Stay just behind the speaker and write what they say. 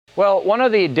Well, one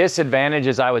of the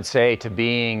disadvantages I would say to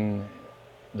being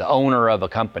the owner of a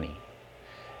company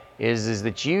is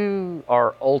that you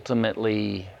are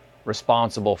ultimately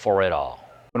responsible for it all.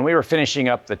 When we were finishing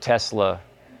up the Tesla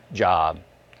job,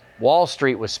 Wall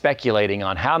Street was speculating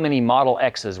on how many Model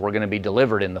X's were going to be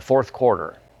delivered in the fourth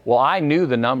quarter. Well, I knew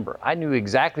the number. I knew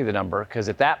exactly the number because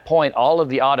at that point, all of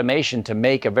the automation to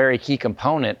make a very key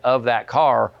component of that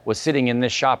car was sitting in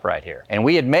this shop right here. And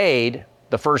we had made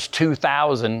the first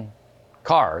 2,000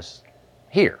 cars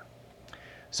here.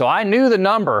 So I knew the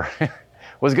number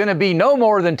was going to be no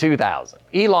more than 2,000.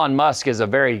 Elon Musk is a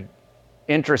very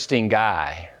interesting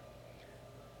guy,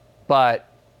 but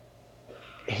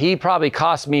he probably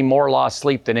cost me more lost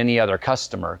sleep than any other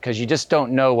customer because you just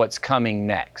don't know what's coming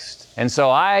next. And so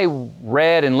I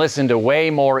read and listened to way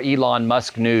more Elon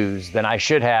Musk news than I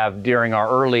should have during our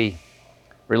early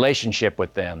relationship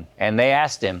with them. And they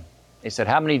asked him, they said,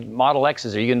 how many Model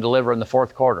X's are you going to deliver in the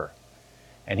fourth quarter?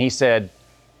 And he said,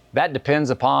 that depends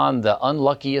upon the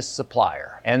unluckiest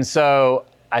supplier. And so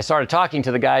I started talking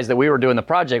to the guys that we were doing the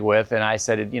project with, and I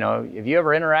said, you know, have you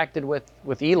ever interacted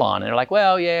with Elon? And they're like,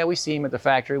 well, yeah, we see him at the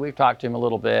factory. We've talked to him a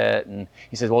little bit. And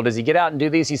he says, well, does he get out and do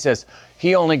these? He says,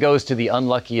 he only goes to the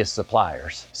unluckiest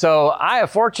suppliers. So I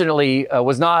fortunately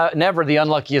was never the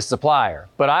unluckiest supplier.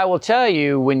 But I will tell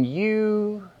you, when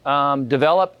you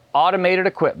develop automated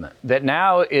equipment that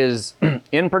now is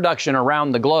in production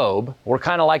around the globe, we're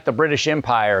kind of like the British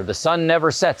Empire. The sun never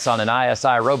sets on an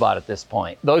ISI robot at this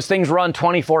point. Those things run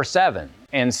 24/7.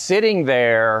 And sitting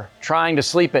there trying to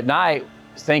sleep at night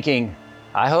thinking,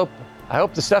 I hope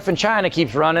the stuff in China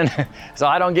keeps running so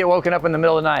I don't get woken up in the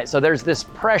middle of the night. So there's this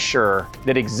pressure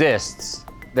that exists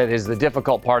that is the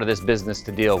difficult part of this business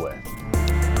to deal with.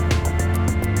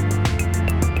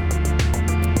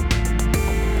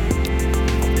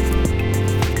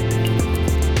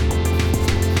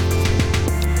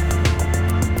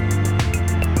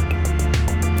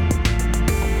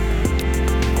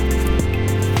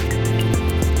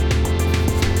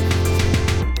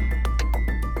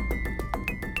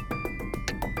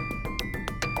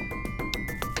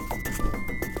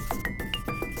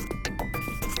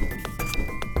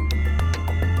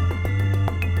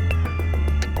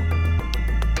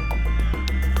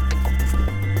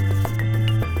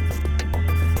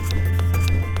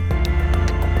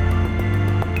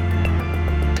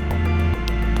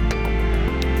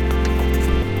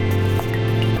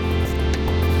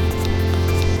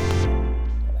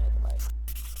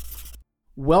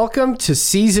 Welcome to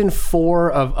season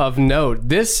 4 of Note.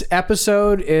 This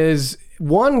episode is,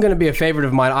 one, going to be a favorite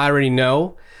of mine. I already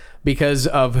know because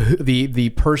of the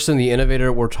person, the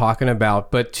innovator we're talking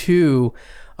about. But two,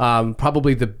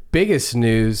 probably the biggest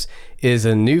news is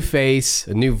a new face,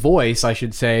 a new voice, I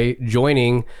should say,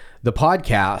 joining the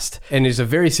podcast. And is a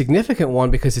very significant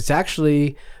one because it's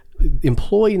actually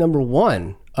employee number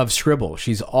 1 of Scribble.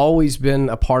 She's always been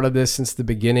a part of this since the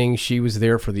beginning. She was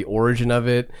there for the origin of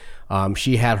it.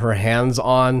 She had her hands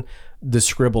on the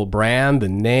Scribble brand, the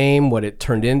name, what it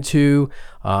turned into,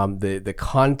 the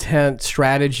content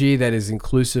strategy that is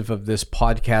inclusive of this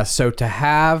podcast. So to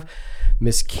have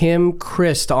Miss Kim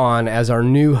Christ on as our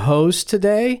new host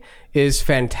today is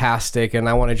fantastic. And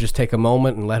I want to just take a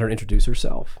moment and let her introduce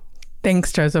herself.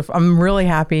 Thanks, Joseph. I'm really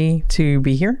happy to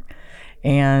be here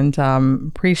and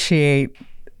appreciate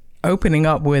opening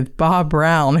up with Bob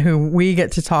Brown, who we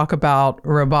get to talk about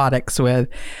robotics with.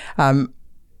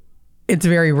 It's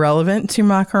very relevant to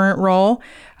my current role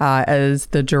as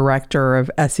the director of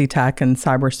SE Tech and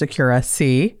Cybersecure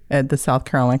SC at the South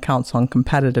Carolina Council on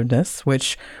Competitiveness,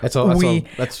 which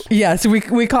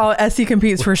we call it SE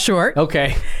Competes for short.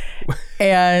 Okay.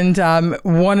 And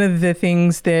one of the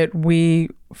things that we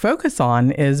focus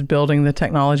on is building the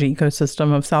technology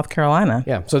ecosystem of South Carolina.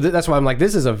 Yeah. So that's why I'm like,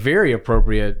 this is a very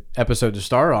appropriate episode to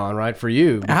start on, right? For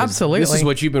you. Absolutely. This is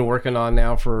what you've been working on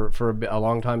now for a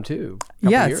long time too.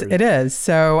 Yes, it is.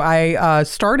 So I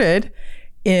started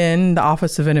in the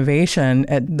Office of Innovation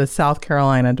at the South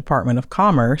Carolina Department of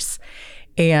Commerce.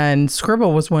 And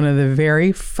Scribble was one of the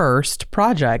very first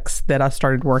projects that I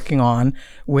started working on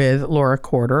with Laura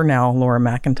Corder, now Laura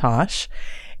McIntosh.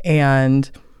 And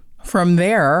from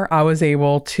there, I was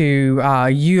able to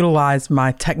utilize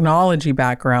my technology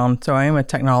background. So I am a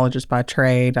technologist by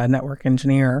trade, a network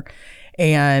engineer,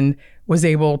 and was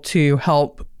able to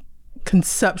help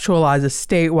conceptualize a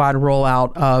statewide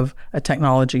rollout of a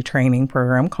technology training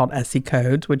program called SE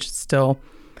Codes, which is still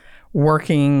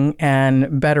working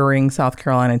and bettering South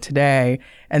Carolina today.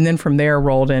 And then from there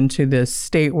rolled into this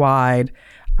statewide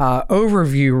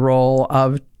overview role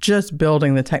of just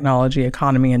building the technology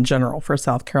economy in general for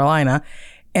South Carolina.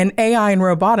 And AI and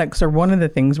robotics are one of the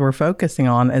things we're focusing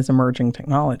on as emerging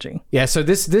technology. Yeah, so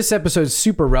this episode is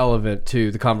super relevant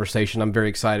to the conversation. I'm very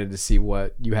excited to see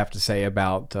what you have to say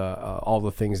about all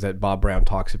the things that Bob Brown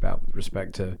talks about with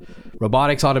respect to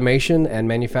robotics, automation, and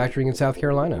manufacturing in South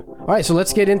Carolina. All right, so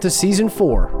let's get into season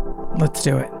 4. Let's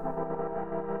do it.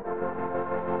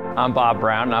 I'm Bob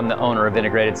Brown, and I'm the owner of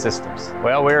Integrated Systems.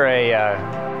 Well, we're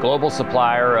a global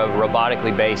supplier of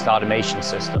robotically based automation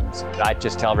systems. I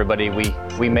just tell everybody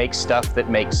we make stuff that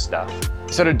makes stuff.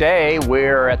 So today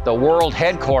we're at the world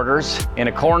headquarters in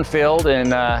a cornfield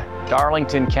in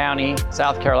Darlington County,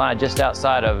 South Carolina, just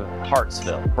outside of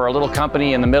Hartsville. We're a little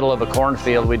company in the middle of a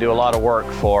cornfield. We do a lot of work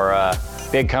for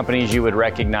big companies you would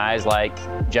recognize like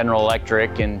General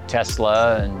Electric and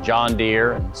Tesla and John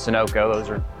Deere and Sunoco. Those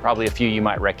are probably a few you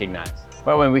might recognize.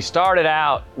 Well, when we started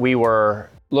out, we were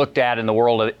looked at in the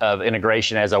world of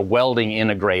integration as a welding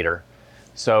integrator.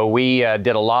 So we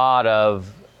did a lot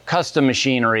of custom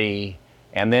machinery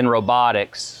and then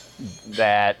robotics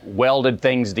that welded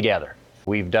things together.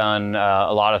 We've done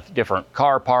a lot of different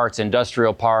car parts,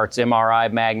 industrial parts,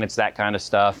 MRI magnets, that kind of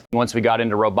stuff. Once we got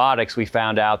into robotics, we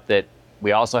found out that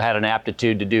we also had an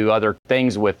aptitude to do other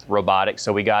things with robotics,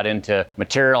 so we got into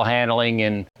material handling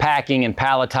and packing and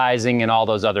palletizing and all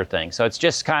those other things. So it's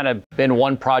just kind of been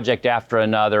one project after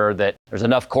another that there's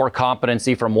enough core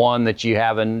competency from one that you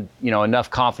have enough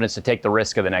confidence to take the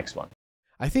risk of the next one.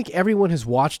 I think everyone has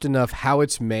watched enough How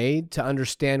It's Made to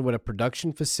understand what a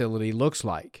production facility looks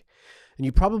like, and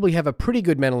you probably have a pretty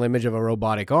good mental image of a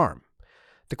robotic arm.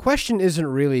 The question isn't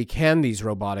really, can these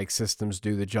robotic systems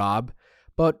do the job?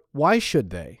 But why should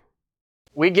they?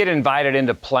 We get invited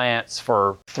into plants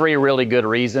for 3 really good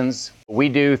reasons. We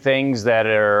do things that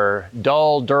are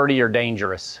dull, dirty, or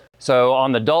dangerous. So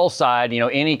on the dull side,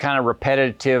 any kind of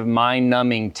repetitive,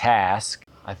 mind-numbing task,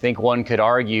 I think one could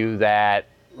argue that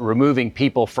removing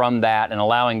people from that and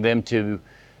allowing them to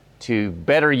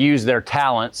better use their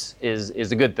talents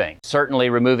is a good thing. Certainly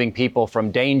removing people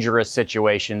from dangerous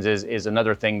situations is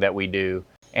another thing that we do.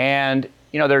 And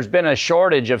there's been a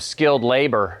shortage of skilled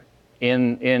labor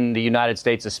in the United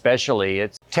States especially.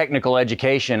 It's technical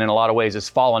education in a lot of ways has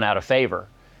fallen out of favor.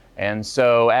 And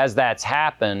so as that's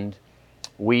happened,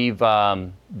 we've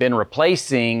been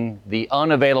replacing the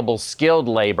unavailable skilled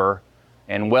labor,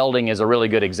 and welding is a really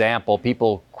good example.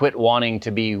 People quit wanting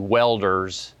to be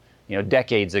welders,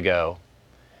 decades ago.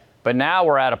 But now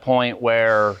we're at a point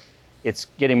where it's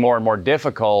getting more and more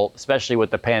difficult, especially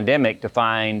with the pandemic, to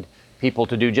find people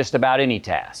to do just about any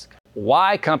task.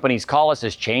 Why companies call us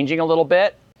is changing a little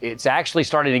bit. It's actually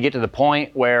starting to get to the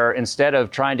point where instead of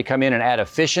trying to come in and add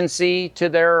efficiency to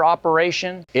their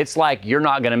operation, it's like you're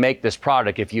not going to make this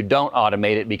product if you don't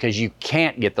automate it because you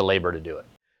can't get the labor to do it.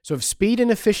 So if speed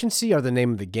and efficiency are the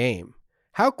name of the game,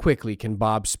 how quickly can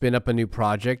Bob spin up a new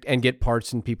project and get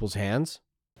parts in people's hands?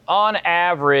 On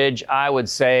average, I would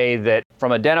say that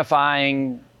from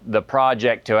identifying the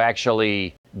project to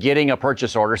actually getting a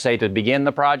purchase order, say to begin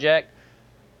the project,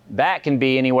 that can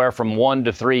be anywhere from 1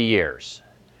 to 3 years.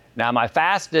 Now, my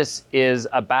fastest is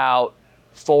about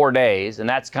 4 days, and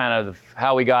that's kind of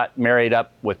how we got married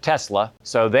up with Tesla.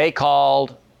 So they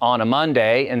called on a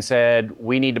Monday and said,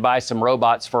 we need to buy some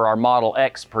robots for our Model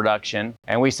X production.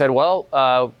 And we said,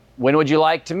 well, when would you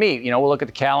like to meet? We'll look at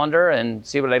the calendar and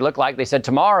see what they look like. They said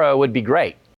tomorrow would be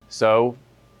great. So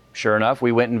sure enough,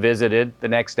 we went and visited the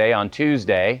next day on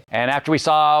Tuesday. And after we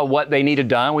saw what they needed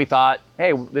done, we thought,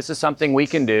 hey, this is something we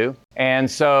can do. And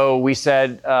so we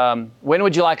said, when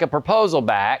would you like a proposal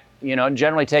back? It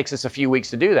generally takes us a few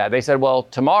weeks to do that. They said, well,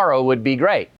 tomorrow would be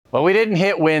great. Well, we didn't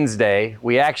hit Wednesday.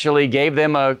 We actually gave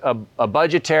them a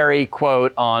budgetary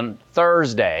quote on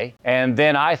Thursday. And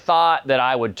then I thought that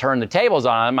I would turn the tables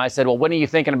on them. I said, well, when are you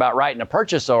thinking about writing a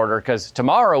purchase order? Because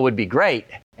tomorrow would be great.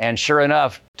 And sure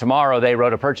enough, tomorrow they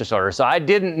wrote a purchase order. So I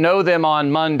didn't know them on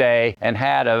Monday and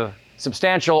had a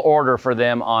substantial order for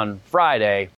them on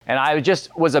Friday. And I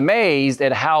just was amazed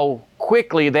at how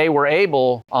quickly they were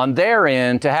able on their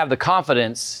end to have the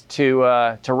confidence to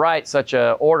write such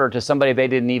an order to somebody they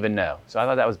didn't even know. So I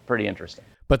thought that was pretty interesting.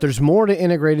 But there's more to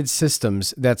integrated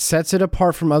systems that sets it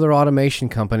apart from other automation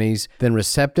companies than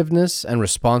receptiveness and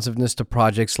responsiveness to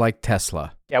projects like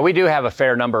Tesla. Yeah, we do have a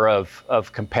fair number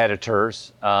of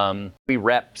competitors. We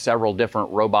rep several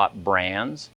different robot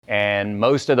brands, and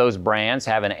most of those brands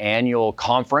have an annual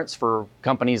conference for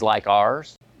companies like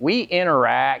ours. We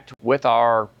interact with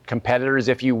our competitors,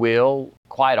 if you will,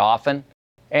 quite often.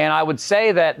 And I would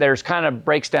say that there's kind of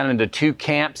breaks down into 2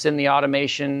 camps in the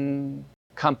automation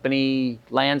company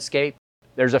landscape.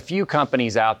 There's a few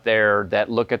companies out there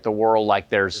that look at the world like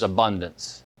there's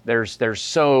abundance. There's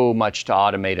so much to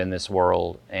automate in this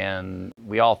world, and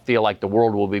we all feel like the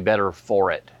world will be better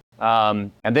for it.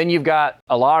 And then you've got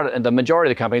the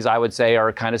majority of the companies, I would say,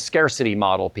 are kind of scarcity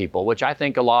model people, which I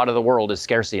think a lot of the world is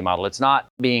scarcity model. It's not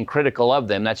being critical of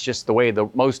them. That's just the way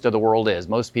most of the world is.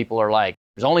 Most people are like,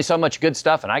 there's only so much good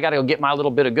stuff, and I got to go get my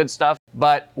little bit of good stuff.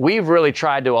 But we've really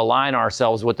tried to align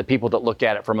ourselves with the people that look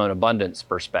at it from an abundance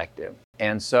perspective.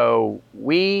 And so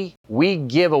we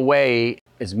give away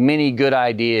as many good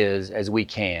ideas as we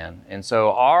can. And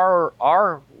so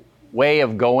our way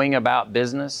of going about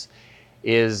business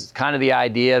is kind of the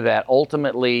idea that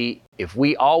ultimately, if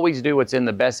we always do what's in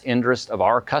the best interest of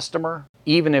our customer,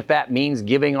 even if that means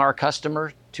giving our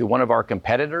customer to one of our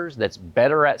competitors that's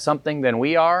better at something than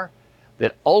we are,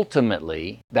 that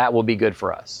ultimately that will be good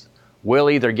for us.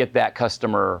 We'll either get that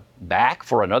customer back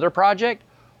for another project,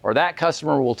 or that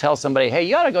customer will tell somebody, hey,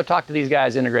 you ought to go talk to these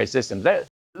guys, Integrated Systems.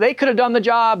 They could have done the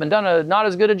job and done a not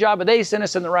as good a job, but they sent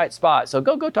us in the right spot. So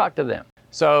go talk to them.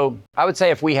 So I would say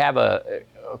if we have a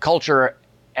culture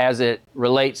as it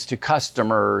relates to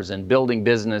customers and building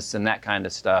business and that kind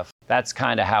of stuff, that's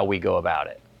kind of how we go about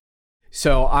it.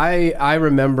 So I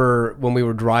remember when we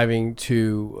were driving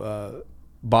to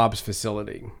Bob's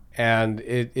facility, and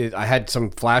I had some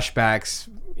flashbacks,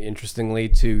 interestingly,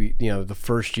 to the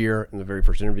first year and the very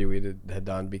first interview we had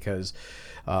done, because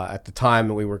at the time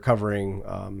that we were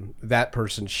covering that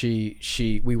person,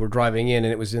 we were driving in,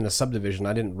 and it was in a subdivision.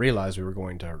 I didn't realize we were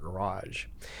going to her garage.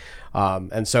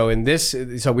 And so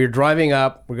we're driving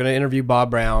up, we're going to interview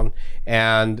Bob Brown,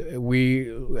 and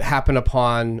we happen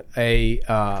upon a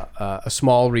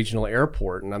small regional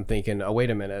airport. And I'm thinking, oh, wait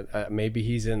a minute, maybe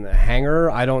he's in the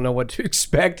hangar. I don't know what to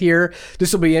expect here.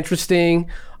 This will be interesting.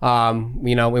 When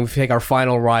we take our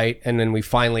final right, and then we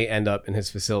finally end up in his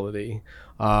facility.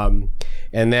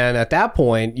 And then at that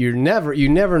point, you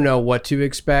never know what to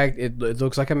expect. It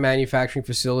looks like a manufacturing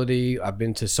facility. I've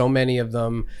been to so many of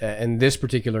them. In this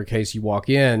particular case, you walk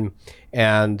in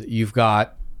and you've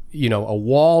got, a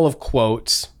wall of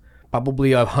quotes,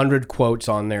 probably 100 quotes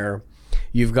on there.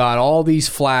 You've got all these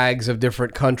flags of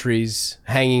different countries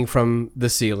hanging from the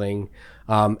ceiling.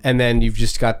 And then you've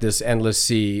just got this endless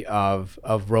sea of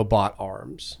robot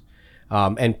arms.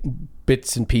 And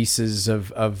bits and pieces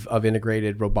of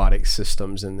integrated robotic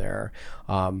systems in there.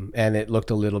 And it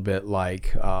looked a little bit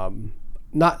like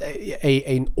not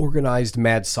an organized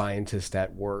mad scientist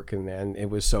at work. And then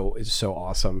it's so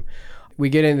awesome. We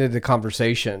get into the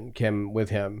conversation, Kim, with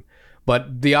him.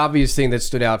 But the obvious thing that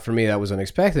stood out for me that was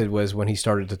unexpected was when he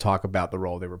started to talk about the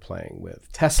role they were playing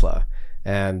with Tesla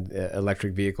and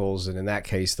electric vehicles. And in that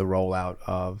case, the rollout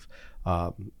of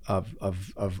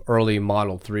early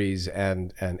Model 3s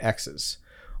and X's,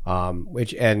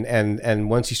 which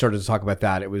once he started to talk about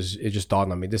that, it just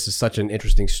dawned on me, this is such an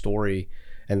interesting story.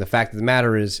 And the fact of the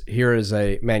matter is, here is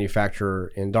a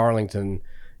manufacturer in Darlington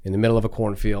in the middle of a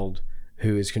cornfield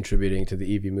who is contributing to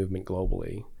the EV movement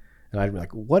globally. And I'd be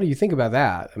like, what do you think about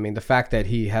that? I mean, the fact that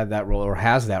he had that role, or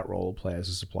has that role to play as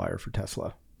a supplier for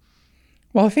Tesla.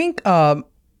 Well, I think a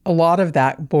lot of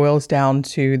that boils down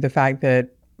to the fact that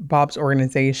Bob's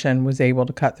organization was able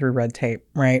to cut through red tape,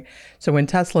 right? So when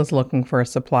Tesla's looking for a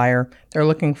supplier, they're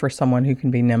looking for someone who can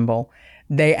be nimble.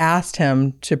 They asked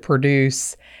him to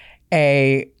produce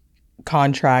a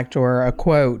contract or a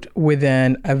quote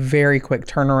within a very quick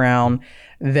turnaround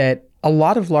that a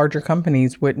lot of larger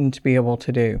companies wouldn't be able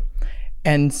to do.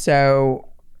 And so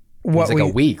it's like a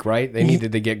week, right? They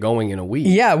needed to get going in a week.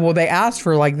 Yeah, well, they asked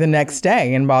for like the next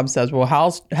day, and Bob says, well,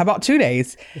 how about 2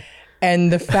 days?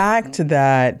 And the fact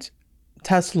that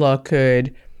Tesla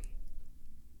could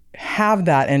have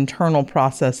that internal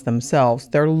process themselves,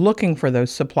 they're looking for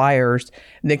those suppliers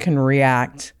that can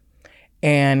react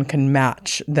and can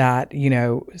match that,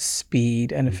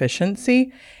 speed and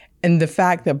efficiency. And the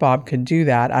fact that Bob could do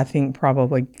that, I think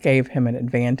probably gave him an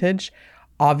advantage.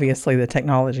 Obviously, the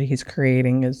technology he's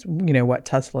creating is, what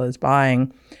Tesla is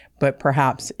buying. But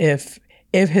perhaps if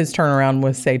his turnaround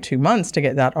was, say, 2 months to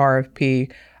get that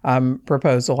RFP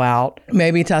proposal out,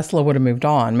 maybe Tesla would have moved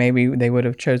on. Maybe they would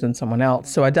have chosen someone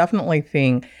else. So I definitely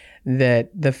think that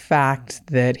the fact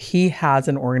that he has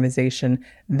an organization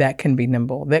that can be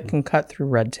nimble, that can cut through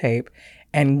red tape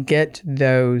and get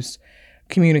those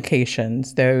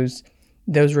communications, those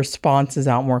responses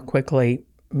out more quickly,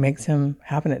 makes him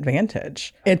have an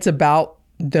advantage. It's about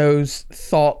those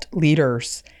thought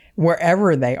leaders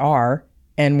wherever they are,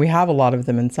 and we have a lot of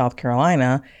them in South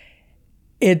Carolina.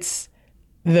 It's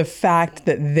the fact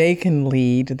that they can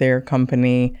lead their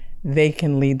company they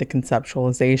can lead the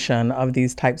conceptualization of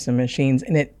these types of machines,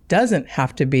 and it doesn't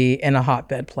have to be in a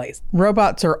hotbed place.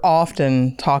 Robots are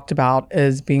often talked about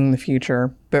as being the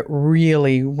future, but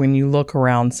really, when you look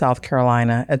around South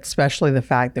Carolina, especially the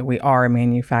fact that we are a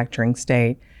manufacturing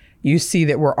state, you see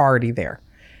that we're already there.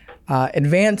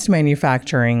 Advanced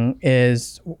manufacturing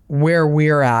is where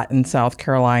we're at in South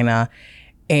Carolina,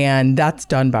 and that's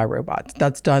done by robots.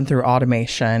 That's done through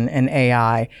automation and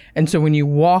AI. And so when you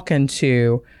walk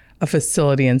into a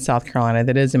facility in South Carolina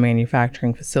that is a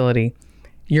manufacturing facility,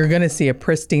 you're going to see a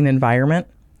pristine environment.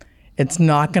 It's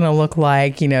not going to look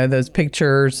like, those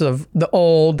pictures of the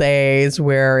old days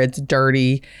where it's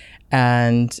dirty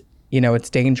and, it's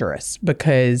dangerous,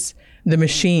 because the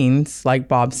machines, like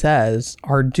Bob says,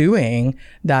 are doing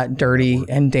that dirty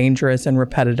and dangerous and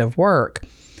repetitive work.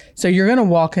 So you're going to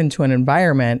walk into an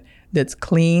environment that's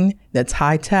clean, that's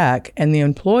high tech, and the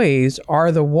employees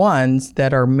are the ones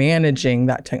that are managing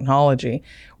that technology,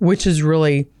 which is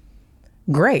really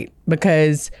great,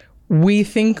 because we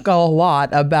think a lot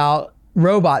about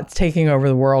robots taking over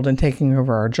the world and taking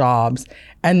over our jobs,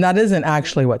 and that isn't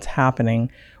actually what's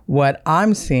happening. What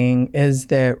I'm seeing is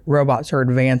that robots are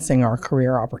advancing our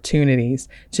career opportunities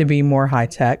to be more high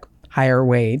tech, higher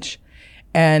wage,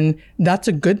 and that's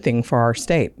a good thing for our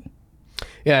state.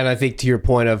 Yeah, and I think to your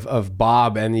point of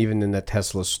Bob, and even in the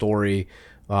Tesla story,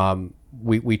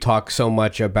 we talk so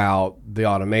much about the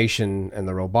automation and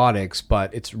the robotics,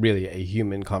 but it's really a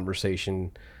human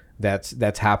conversation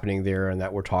that's happening there, and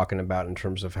that we're talking about in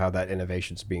terms of how that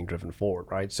innovation is being driven forward,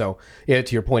 right? So, to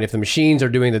your point, if the machines are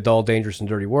doing the dull, dangerous, and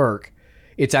dirty work,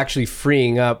 it's actually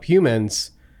freeing up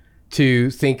humans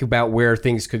to think about where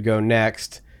things could go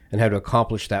next and how to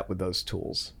accomplish that with those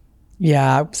tools.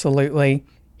 Yeah, absolutely.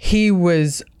 He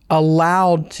was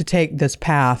allowed to take this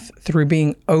path through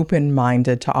being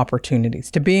open-minded to opportunities,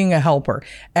 to being a helper.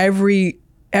 Every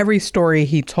story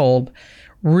he told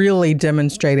really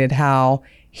demonstrated how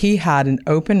he had an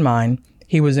open mind.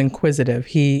 He was inquisitive.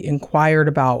 He inquired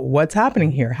about what's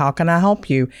happening here. How can I help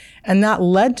you? And that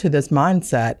led to this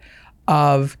mindset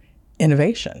of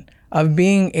innovation, of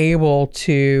being able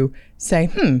to say,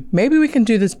 maybe we can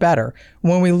do this better.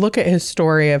 When we look at his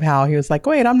story of how he was like,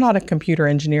 wait, I'm not a computer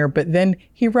engineer, but then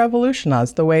he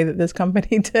revolutionized the way that this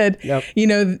company did,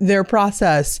 their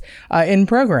process in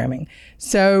programming.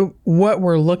 So what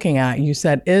we're looking at, you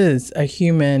said, is a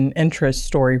human interest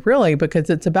story, really, because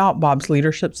it's about Bob's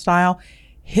leadership style,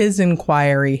 his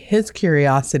inquiry, his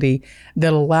curiosity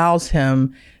that allows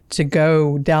him to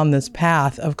go down this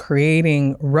path of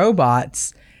creating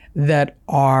robots that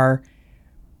are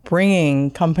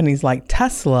bringing companies like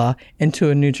Tesla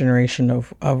into a new generation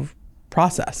of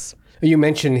process. You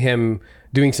mentioned him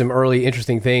doing some early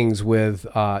interesting things with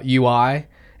UI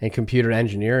and computer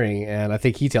engineering, and I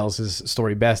think he tells his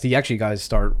story best. He actually got his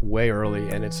start way early,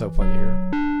 and it's so fun to hear.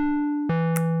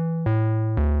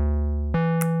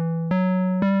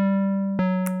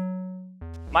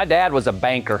 My dad was a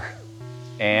banker,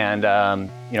 and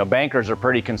bankers are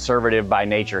pretty conservative by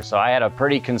nature, so I had a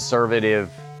pretty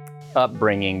conservative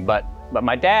upbringing, but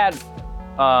my dad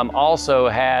also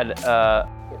had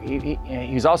he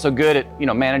was also good at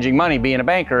managing money, being a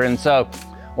banker. And so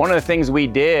one of the things we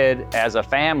did as a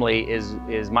family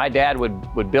is my dad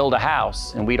would build a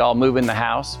house, and we'd all move in the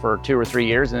house for 2 or 3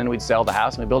 years, and then we'd sell the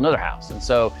house and we'd build another house. And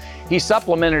so he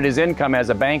supplemented his income as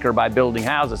a banker by building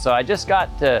houses. So I just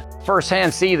got to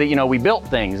firsthand see that we built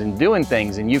things and doing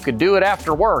things, and you could do it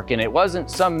after work, and it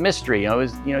wasn't some mystery. It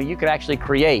was you could actually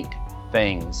create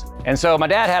things. And so my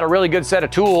dad had a really good set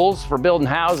of tools for building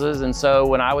houses, and so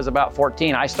when I was about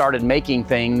 14, I started making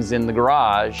things in the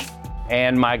garage.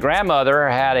 And my grandmother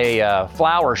had a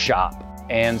flower shop,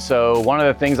 and so one of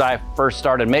the things I first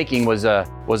started making was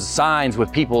signs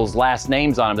with people's last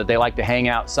names on them that they like to hang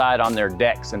outside on their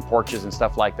decks and porches and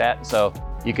stuff like that. So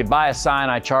you could buy a sign.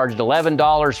 I charged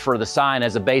 $11 for the sign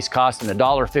as a base cost and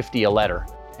 $1.50 a letter.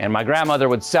 And my grandmother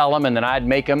would sell them, and then I'd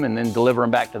make them and then deliver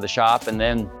them back to the shop. And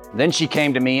then she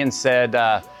came to me and said,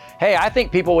 hey, I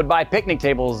think people would buy picnic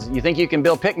tables. You think you can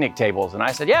build picnic tables? And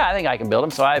I said, yeah, I think I can build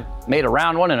them. So I made a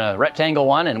round one and a rectangle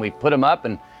one, and we put them up,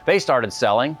 and they started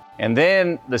selling. And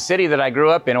then the city that I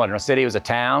grew up in, it wasn't a city, it was a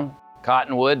town,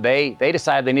 Cottonwood, they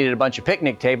decided they needed a bunch of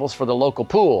picnic tables for the local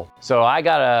pool. So I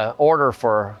got an order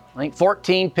for, I think,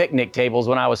 14 picnic tables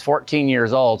when I was 14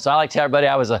 years old. So I like to tell everybody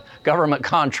I was a government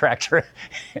contractor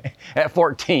at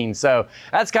 14. So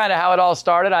that's kind of how it all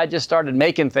started. I just started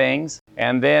making things.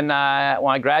 And then when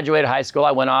I graduated high school,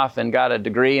 I went off and got a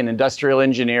degree in industrial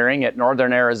engineering at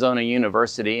Northern Arizona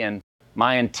University. And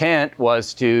my intent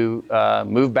was to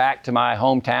move back to my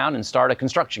hometown and start a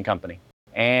construction company.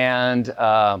 And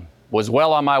was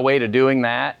well on my way to doing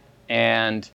that.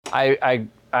 And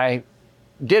I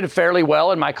did fairly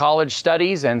well in my college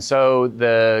studies. And so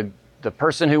the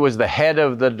person who was the head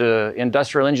of the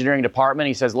industrial engineering department,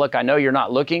 he says, look, I know you're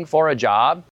not looking for a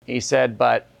job. He said,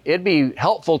 but it'd be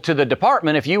helpful to the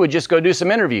department if you would just go do some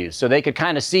interviews so they could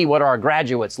kind of see what our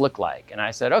graduates look like. And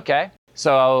I said, okay.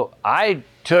 So I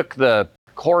took the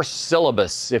course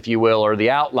syllabus, if you will, or the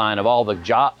outline of all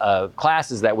the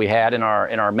classes that we had in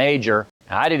our major.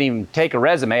 I didn't even take a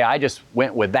resume. I just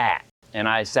went with that. And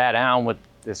I sat down with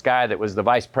this guy that was the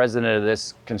vice president of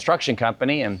this construction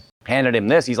company and handed him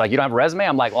this. He's like, you don't have a resume?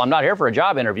 I'm like, well, I'm not here for a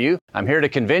job interview. I'm here to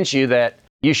convince you that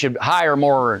you should hire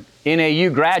more NAU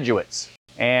graduates.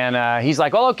 And he's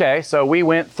like, well, okay. So we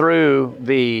went through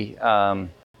the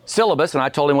syllabus, and I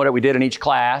told him what we did in each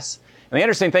class. And the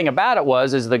interesting thing about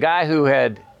it is the guy who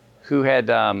had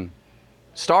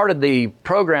started the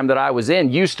program that I was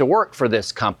in used to work for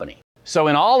this company. So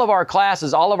in all of our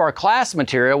classes, all of our class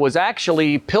material was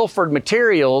actually pilfered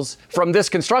materials from this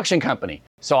construction company.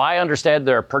 So I understood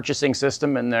their purchasing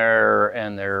system and their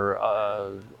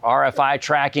RFI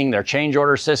tracking, their change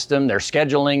order system, their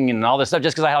scheduling, and all this stuff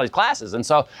just because I had all these classes. And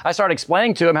so I started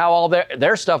explaining to him how all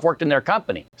their stuff worked in their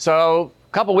company. So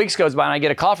a couple weeks goes by and I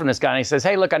get a call from this guy and he says,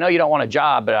 hey, look, I know you don't want a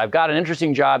job, but I've got an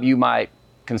interesting job you might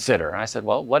consider. And I said,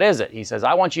 well, what is it? He says,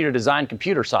 I want you to design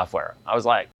computer software. I was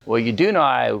like, well, you do know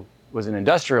I was an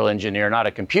industrial engineer, not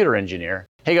a computer engineer.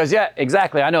 He goes, yeah,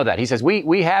 exactly, I know that. He says,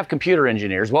 we have computer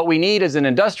engineers. What we need is an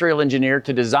industrial engineer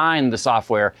to design the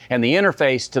software and the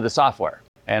interface to the software.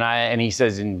 And he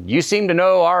says, and you seem to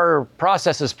know our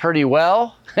processes pretty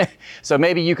well, so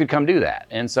maybe you could come do that.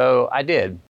 And so I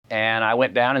did. And I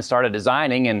went down and started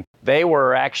designing, and they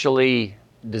were actually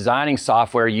designing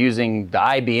software using the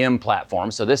IBM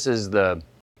platform. So this is the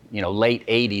late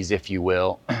 80s, if you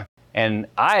will. And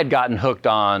I had gotten hooked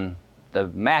on the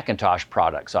Macintosh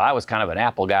product. So I was kind of an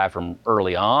Apple guy from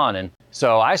early on. And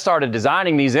so I started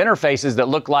designing these interfaces that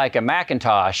looked like a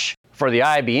Macintosh for the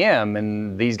IBM.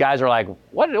 And these guys are like,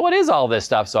 what is all this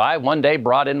stuff? So I one day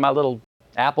brought in my little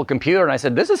Apple computer and I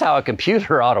said, this is how a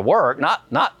computer ought to work, not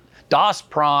DOS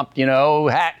prompt,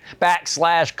 hack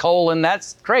 /:,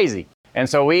 that's crazy. And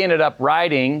so we ended up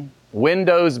writing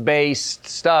Windows-based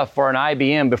stuff for an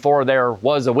IBM before there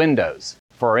was a Windows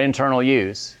for internal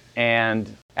use.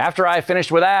 And after I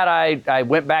finished with that, I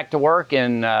went back to work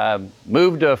and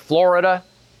moved to Florida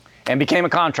and became a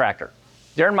contractor.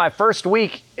 During my first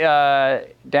week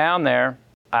down there,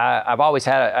 I've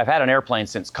had an airplane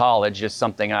since college, just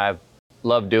something I've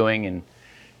loved doing. And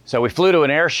so we flew to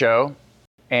an air show.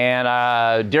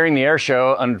 And during the air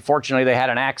show, unfortunately, they had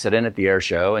an accident at the air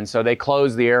show. And so they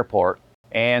closed the airport.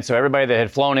 And so everybody that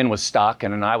had flown in was stuck.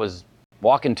 And I was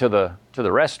walking to the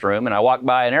restroom, and I walked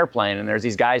by an airplane, and there's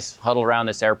these guys huddled around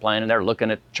this airplane, and they're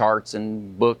looking at charts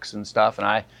and books and stuff. And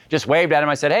I just waved at him.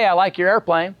 I said, hey, I like your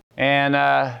airplane. And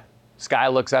this guy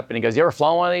looks up and he goes, you ever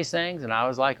flown one of these things? And I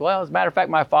was like, well, as a matter of fact,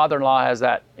 my father-in-law has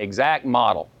that exact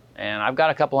model. And I've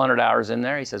got a couple hundred hours in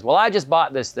there. He says, well, I just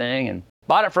bought this thing and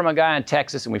bought it from a guy in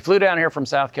Texas, and we flew down here from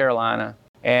South Carolina.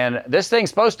 And this thing's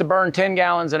supposed to burn 10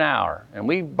 gallons an hour. And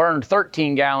we burned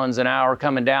 13 gallons an hour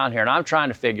coming down here. And I'm trying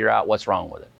to figure out what's wrong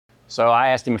with it. So I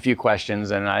asked him a few questions,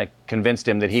 and I convinced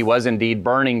him that he was indeed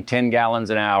burning 10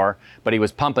 gallons an hour, but he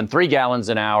was pumping 3 gallons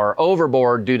an hour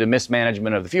overboard due to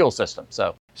mismanagement of the fuel system.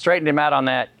 So straightened him out on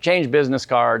that, changed business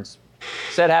cards,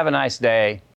 said, have a nice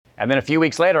day. And then a few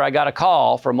weeks later, I got a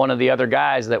call from one of the other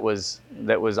guys that was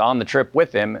on the trip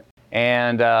with him.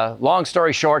 And long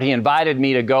story short, he invited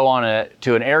me to go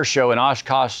to an air show in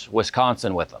Oshkosh,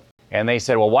 Wisconsin with him. And they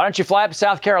said, well, why don't you fly up to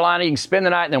South Carolina? You can spend the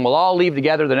night, and then we'll all leave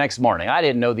together the next morning. I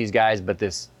didn't know these guys, but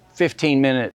this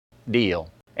 15-minute deal.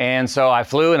 And so I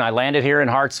flew, and I landed here in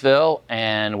Hartsville,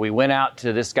 and we went out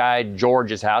to this guy,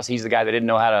 George's house. He's the guy that didn't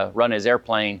know how to run his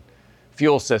airplane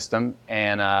fuel system.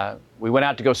 And we went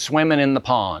out to go swimming in the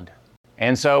pond.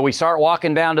 And so we start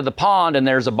walking down to the pond, and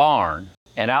there's a barn.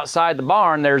 And outside the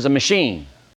barn, there's a machine.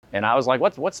 And I was like,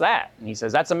 what's that? And he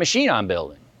says, that's a machine I'm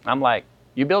building. I'm like,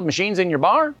 you build machines in your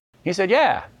barn? He said,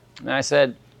 yeah. And I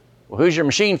said, well, who's the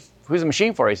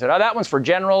machine for? He said, oh, that one's for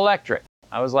General Electric.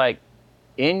 I was like,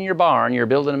 in your barn, you're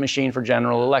building a machine for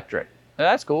General Electric.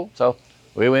 That's cool. So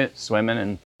we went swimming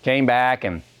and came back.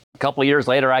 And a couple of years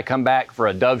later, I come back for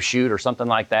a dove shoot or something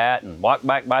like that and walked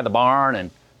back by the barn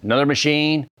and another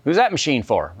machine. Who's that machine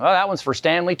for? Oh, that one's for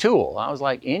Stanley Tool. I was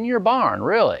like, in your barn,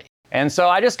 really? And so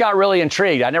I just got really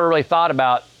intrigued. I never really thought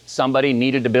about somebody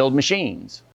needed to build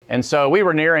machines. And so we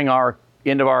were nearing our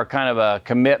end of our kind of a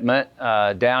commitment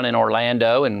down in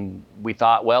Orlando, and we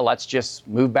thought, well, let's just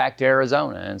move back to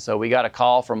Arizona. And so we got a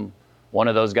call from one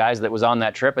of those guys that was on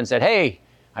that trip and said, hey,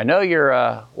 I know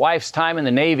your wife's time in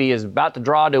the Navy is about to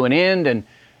draw to an end, and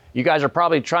you guys are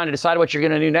probably trying to decide what you're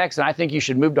going to do next, and I think you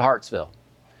should move to Hartsville.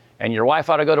 And your wife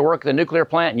ought to go to work at the nuclear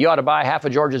plant, and you ought to buy half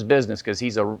of George's business because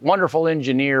he's a wonderful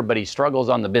engineer, but he struggles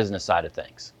on the business side of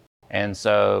things. And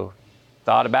so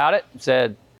thought about it,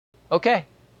 said, okay,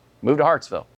 moved to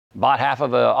Hartsville. Bought half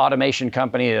of an automation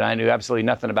company that I knew absolutely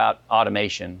nothing about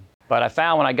automation. But I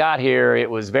found when I got here, it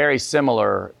was very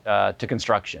similar to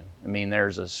construction. I mean,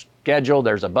 there's a schedule,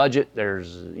 there's a budget,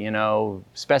 there's,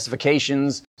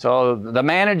 specifications. So the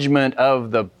management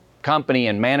of the company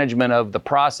and management of the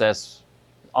process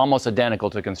almost identical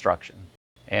to construction.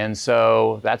 And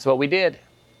so that's what we did.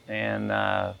 And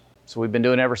so we've been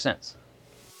doing it ever since.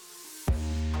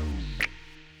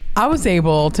 I was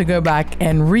able to go back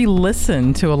and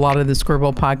re-listen to a lot of the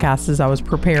Scribble podcasts as I was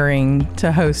preparing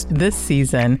to host this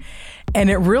season. And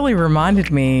it really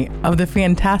reminded me of the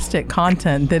fantastic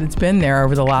content that it's been there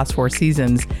over the last 4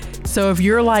 seasons. So if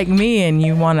you're like me and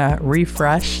you want to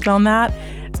refresh on that,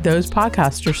 those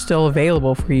podcasts are still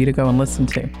available for you to go and listen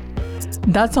to.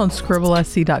 That's on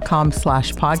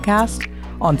scribblesc.com/podcast,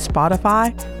 on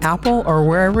Spotify, Apple, or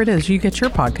wherever it is you get your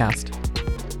podcast.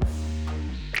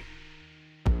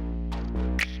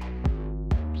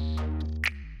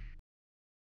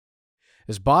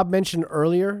 As Bob mentioned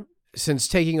earlier, since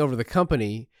taking over the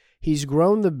company, he's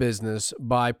grown the business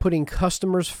by putting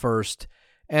customers first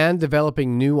and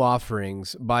developing new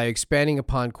offerings by expanding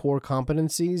upon core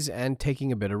competencies and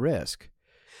taking a bit of risk.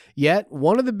 Yet,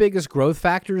 one of the biggest growth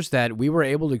factors that we were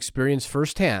able to experience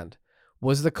firsthand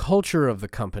was the culture of the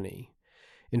company.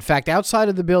 In fact, outside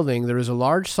of the building, there is a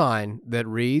large sign that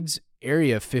reads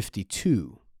Area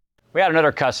 52. We had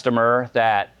another customer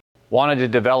that wanted to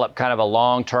develop kind of a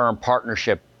long-term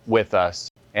partnership with us.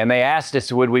 And they asked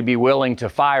us, would we be willing to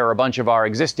fire a bunch of our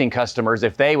existing customers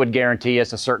if they would guarantee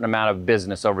us a certain amount of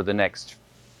business over the next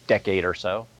decade or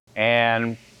so.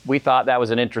 And we thought that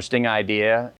was an interesting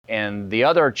idea. And the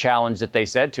other challenge that they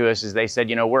said to us is they said,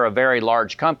 we're a very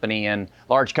large company, and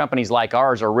large companies like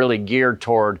ours are really geared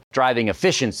toward driving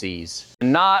efficiencies,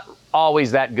 not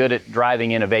always that good at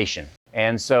driving innovation.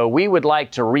 And so we would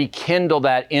like to rekindle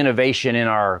that innovation in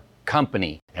our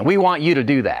company, and we want you to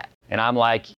do that. And I'm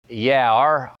like, yeah,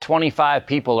 our 25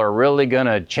 people are really going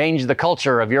to change the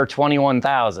culture of your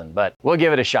 21,000, but we'll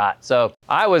give it a shot. So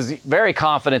I was very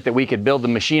confident that we could build the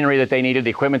machinery that they needed, the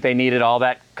equipment they needed, all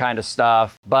that kind of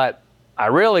stuff. But I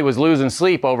really was losing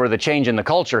sleep over the change in the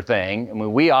culture thing. I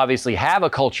mean, we obviously have a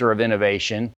culture of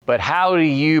innovation, but how do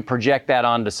you project that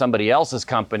onto somebody else's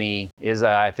company is,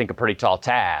 I think, a pretty tall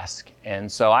task.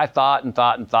 And so I thought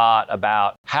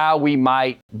about how we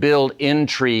might build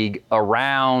intrigue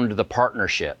around the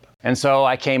partnership. And so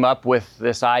I came up with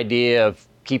this idea of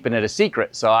keeping it a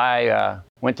secret. So I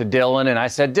went to Dylan and I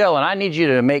said, Dylan, I need you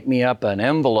to make me up an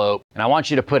envelope and I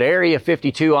want you to put Area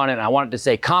 52 on it and I want it to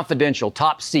say confidential,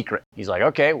 top secret. He's like,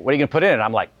 okay, what are you gonna put in it?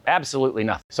 I'm like, absolutely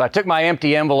nothing. So I took my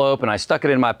empty envelope and I stuck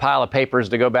it in my pile of papers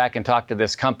to go back and talk to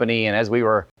this company. And as we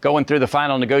were going through the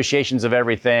final negotiations of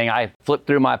everything, I flipped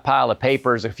through my pile of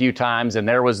papers a few times and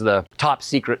there was the top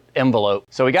secret envelope.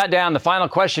 So we got down, the final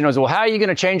question was, well, how are you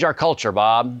gonna change our culture,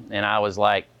 Bob? And I was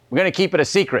like, we're going to keep it a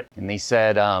secret. And he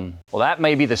said, well, that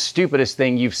may be the stupidest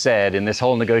thing you've said in this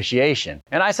whole negotiation.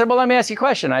 And I said, well, let me ask you a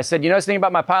question. I said, you know something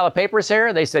about my pile of papers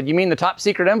here? They said, you mean the top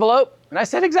secret envelope? And I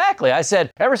said, exactly. I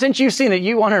said, ever since you've seen it,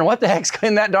 you wondering what the heck's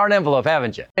in that darn envelope,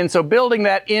 haven't you? And so building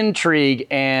that intrigue,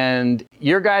 and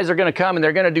your guys are going to come and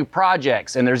they're going to do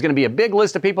projects, and there's going to be a big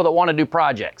list of people that want to do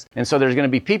projects. And so there's going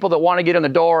to be people that want to get in the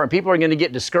door, and people are going to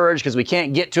get discouraged because we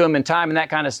can't get to them in time and that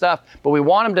kind of stuff. But we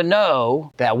want them to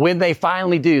know that when they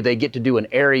finally do, they get to do an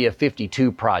Area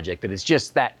 52 project, that it's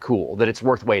just that cool, that it's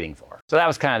worth waiting for. So that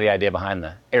was kind of the idea behind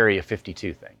the Area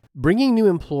 52 thing. Bringing new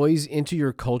employees into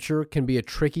your culture can be a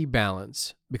tricky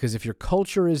balance because if your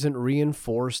culture isn't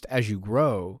reinforced as you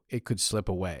grow, it could slip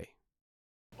away.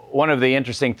 One of the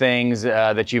interesting things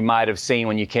that you might have seen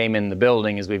when you came in the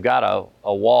building is we've got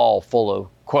a wall full of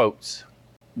quotes.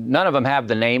 None of them have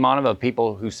the name on them of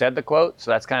people who said the quote, so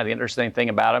that's kind of the interesting thing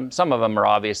about them. Some of them are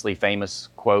obviously famous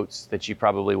quotes that you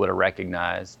probably would have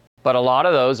recognized. But a lot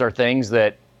of those are things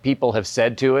that people have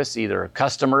said to us, either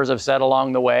customers have said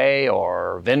along the way,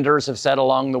 or vendors have said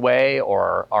along the way,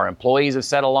 or our employees have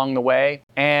said along the way.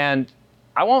 And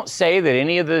I won't say that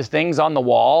any of the things on the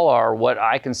wall are what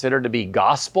I consider to be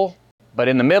gospel, but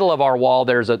in the middle of our wall,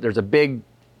 there's a big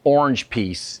orange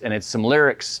piece, and it's some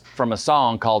lyrics from a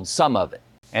song called Some of It.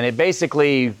 And it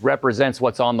basically represents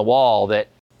what's on the wall, that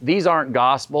these aren't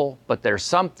gospel, but there's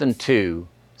something to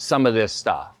some of this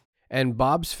stuff. And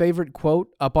Bob's favorite quote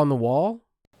up on the wall?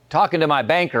 talking to my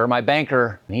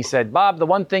banker, he said, Bob, the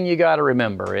one thing you got to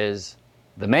remember is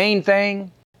the main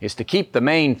thing is to keep the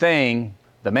main thing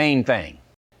the main thing.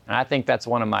 And I think that's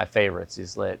one of my favorites,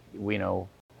 is that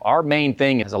our main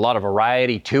thing has a lot of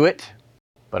variety to it,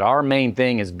 but our main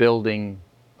thing is building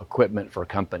equipment for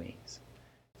companies.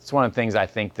 It's one of the things I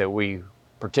think that we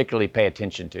particularly pay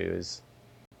attention to, is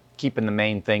keeping the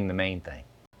main thing the main thing.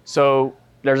 So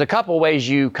there's a couple ways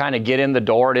you kind of get in the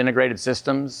door at Integrated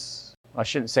Systems. I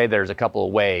shouldn't say there's a couple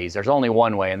of ways. There's only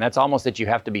one way, and that's almost that you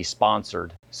have to be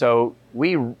sponsored. So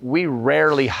we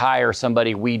rarely hire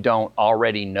somebody we don't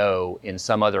already know in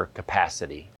some other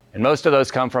capacity. And most of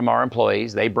those come from our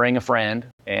employees. They bring a friend,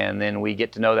 and then we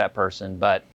get to know that person.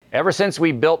 But ever since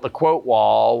we built the quote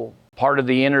wall, part of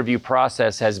the interview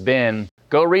process has been,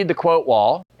 go read the quote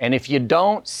wall, and if you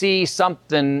don't see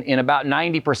something in about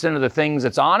 90% of the things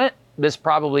that's on it, this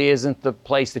probably isn't the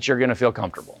place that you're going to feel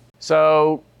comfortable.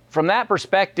 So from that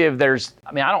perspective, I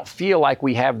don't feel like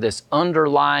we have this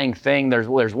underlying thing.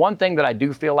 There's one thing that I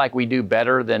do feel like we do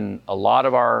better than a lot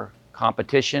of our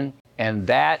competition, and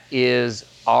that is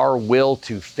our will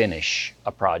to finish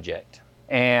a project.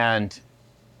 And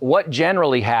what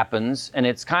generally happens, and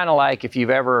it's kind of like if you've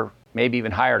ever maybe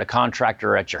even hired a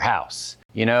contractor at your house.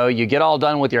 You get all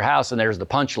done with your house and there's the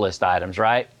punch list items,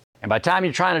 right? And by the time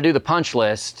you're trying to do the punch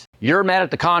list, you're mad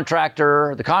at the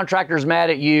contractor's mad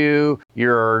at you,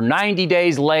 you're 90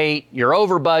 days late, you're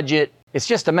over budget. It's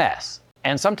just a mess.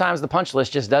 And sometimes the punch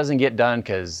list just doesn't get done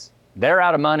because they're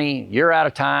out of money, you're out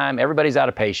of time, everybody's out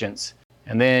of patience.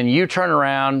 And then you turn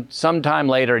around sometime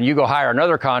later and you go hire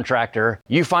another contractor,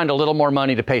 you find a little more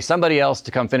money to pay somebody else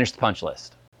to come finish the punch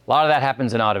list. A lot of that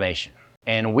happens in automation.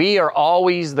 And we are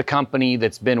always the company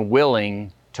that's been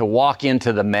willing to walk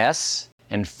into the mess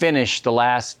and finish the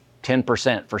last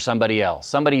 10% for somebody else.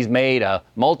 Somebody's made a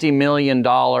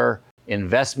multi-million-dollar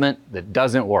investment that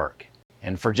doesn't work.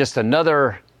 And for just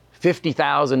another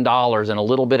 $50,000 and a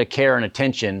little bit of care and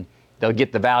attention, they'll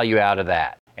get the value out of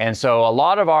that. And so a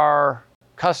lot of our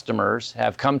customers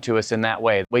have come to us in that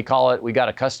way. We call it, we got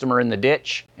a customer in the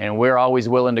ditch, and we're always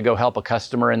willing to go help a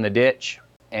customer in the ditch.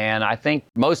 And I think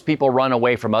most people run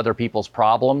away from other people's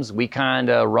problems. We kind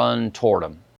of run toward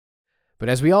them. But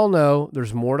as we all know,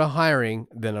 there's more to hiring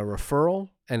than a referral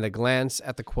and a glance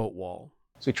at the quote wall.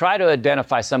 So we try to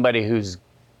identify somebody who's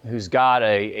got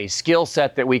a skill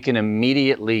set that we can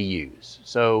immediately use.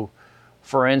 So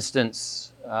for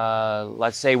instance,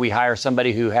 let's say we hire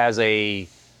somebody who has a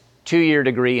 2-year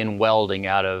degree in welding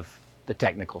out of the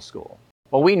technical school.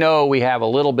 Well, we know we have a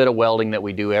little bit of welding that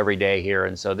we do every day here,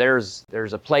 and so there's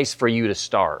a place for you to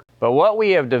start. But what we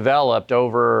have developed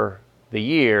over the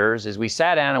years is we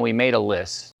sat down and we made a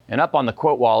list. And up on the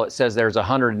quote wall, it says there's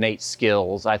 108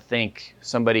 skills. I think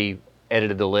somebody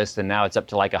edited the list and now it's up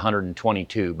to like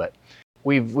 122. But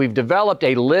we've developed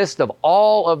a list of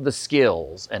all of the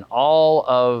skills and all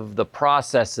of the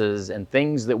processes and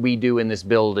things that we do in this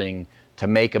building to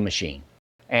make a machine.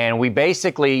 And we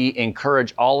basically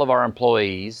encourage all of our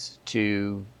employees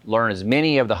to learn as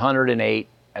many of the 108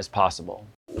 as possible.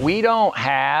 We don't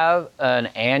have an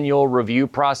annual review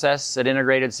process at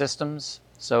Integrated Systems.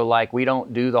 So like we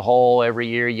don't do the whole every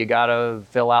year you gotta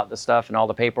fill out the stuff and all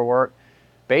the paperwork.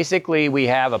 Basically, we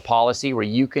have a policy where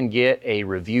you can get a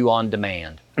review on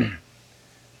demand.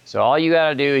 So all you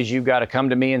gotta do is you've gotta come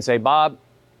to me and say, Bob,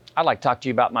 I'd like to talk to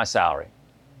you about my salary.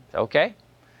 Okay.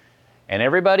 And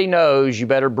everybody knows you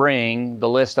better bring the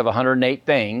list of 108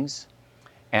 things,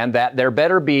 and that there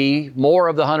better be more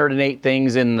of the 108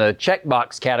 things in the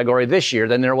checkbox category this year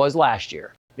than there was last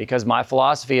year. Because my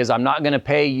philosophy is I'm not going to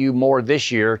pay you more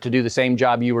this year to do the same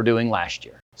job you were doing last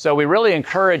year. So we really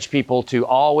encourage people to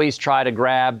always try to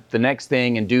grab the next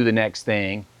thing and do the next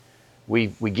thing. We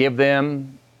give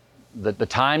them the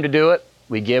time to do it.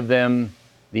 We give them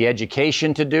the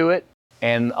education to do it.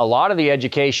 And a lot of the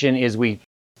education is we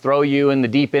throw you in the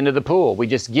deep end of the pool. We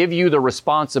just give you the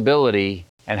responsibility,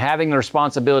 and having the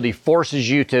responsibility forces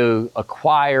you to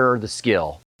acquire the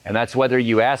skill. And that's whether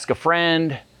you ask a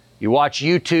friend, you watch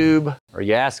YouTube, or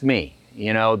you ask me,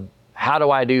 how do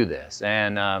I do this?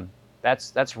 And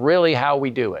that's really how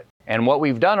we do it. And what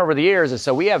we've done over the years is,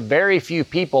 so we have very few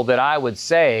people that I would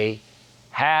say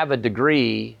have a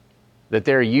degree that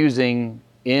they're using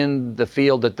in the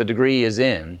field that the degree is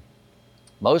in.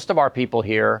 Most of our people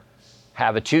here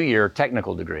have a 2-year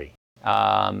technical degree.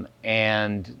 I've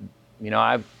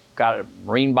got a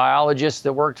marine biologist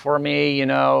that worked for me,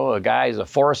 a guy who's a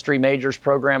forestry majors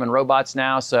program in robots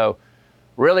now. So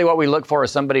really what we look for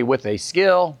is somebody with a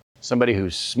skill, somebody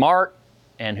who's smart,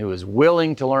 and who is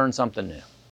willing to learn something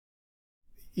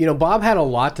new. Bob had a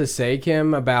lot to say,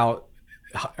 Kim, about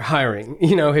hiring,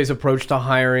 his approach to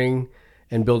hiring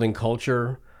and building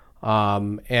culture.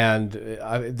 That's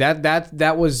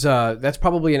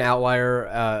probably an outlier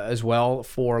as well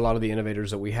for a lot of the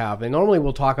innovators that we have. And normally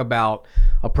we'll talk about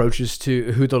approaches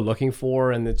to who they're looking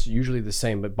for, and it's usually the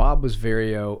same. But Bob was very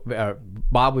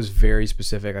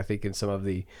specific, I think, in some of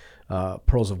the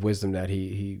pearls of wisdom that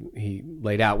he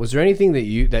laid out. Was there anything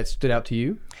that stood out to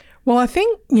you? Well, I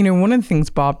think, one of the things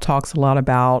Bob talks a lot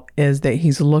about is that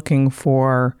he's looking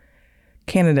for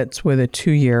candidates with a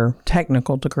 2-year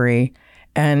technical degree.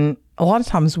 And a lot of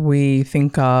times we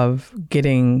think of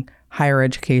getting higher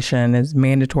education as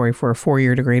mandatory for a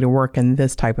 4-year degree to work in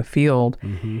this type of field.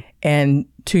 Mm-hmm. And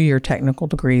 2-year technical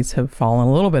degrees have fallen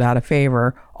a little bit out of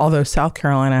favor, although South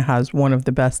Carolina has one of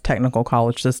the best technical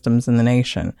college systems in the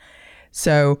nation.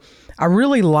 So I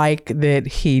really like that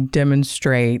he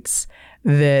demonstrates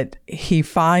that he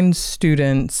finds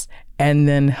students and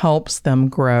then helps them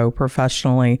grow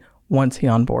professionally once he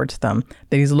onboards them,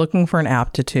 that he's looking for an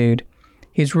aptitude.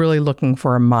 He's really looking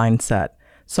for a mindset,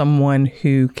 someone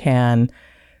who can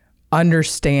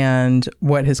understand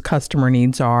what his customer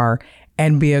needs are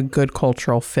and be a good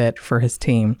cultural fit for his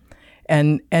team.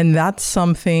 And that's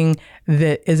something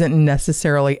that isn't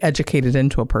necessarily educated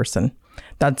into a person.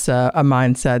 That's a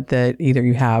mindset that either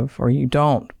you have or you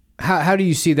don't. How do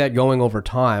you see that going over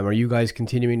time? Are you guys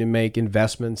continuing to make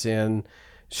investments in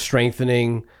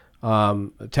strengthening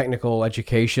technical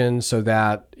education so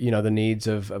that the needs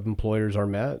of employers are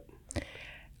met?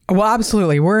 Well,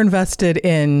 absolutely. We're invested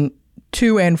in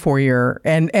 2 and 4-year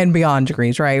and beyond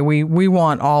degrees, right? We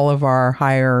want all of our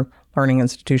higher learning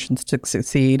institutions to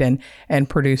succeed and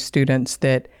produce students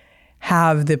that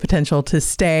have the potential to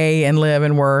stay and live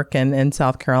and work in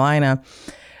South Carolina.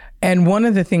 And one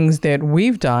of the things that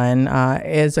we've done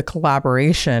is a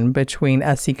collaboration between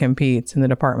SC Competes and the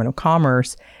Department of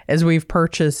Commerce, as we've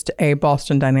purchased a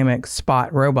Boston Dynamics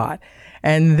Spot robot.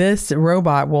 And this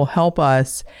robot will help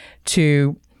us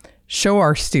to show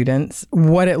our students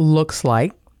what it looks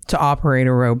like to operate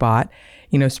a robot.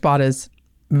 Spot is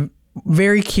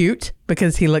very cute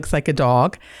because he looks like a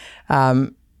dog,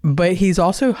 but he's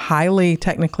also highly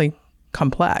technically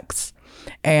complex.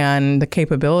 And the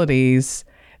capabilities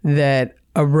that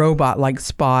a robot like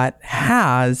Spot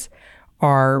has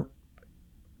are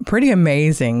pretty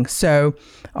amazing. So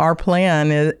our plan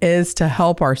is to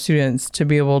help our students to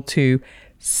be able to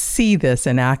see this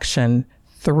in action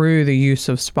through the use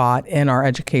of Spot in our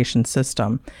education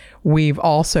system. We've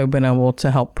also been able to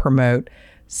help promote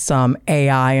some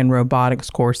AI and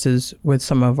robotics courses with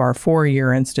some of our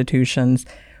 4-year institutions.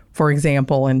 For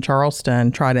example, in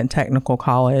Charleston, Trident Technical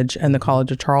College and the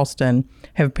College of Charleston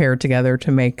have paired together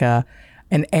to make an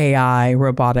AI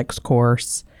robotics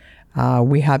course.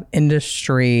 We have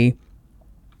industry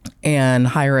and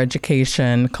higher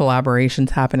education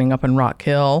collaborations happening up in Rock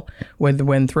Hill with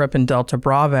Winthrop and Delta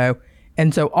Bravo.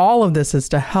 And so all of this is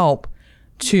to help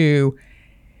to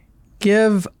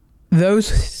give those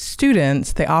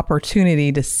students the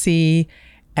opportunity to see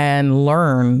and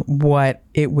learn what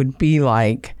it would be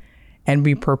like and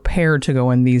be prepared to go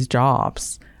in these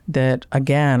jobs that,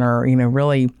 again, are,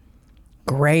 really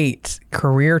great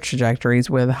career trajectories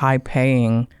with high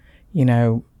paying,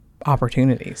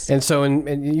 opportunities. And so,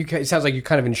 it sounds like you're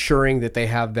kind of ensuring that they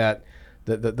have that,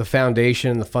 the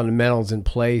foundation, the fundamentals in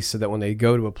place so that when they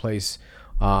go to a place,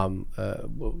 like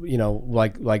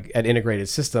at Integrated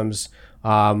Systems,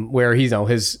 where his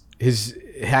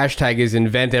hashtag is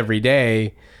invent every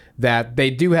day, that they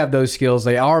do have those skills.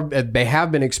 They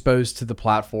have been exposed to the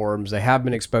platforms. They have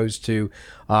been exposed to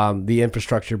the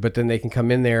infrastructure, but then they can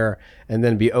come in there and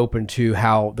then be open to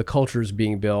how the culture is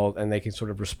being built, and they can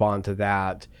sort of respond to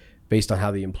that based on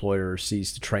how the employer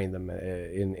sees to train them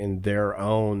in their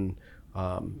own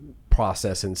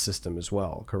process and system as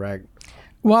well. Correct?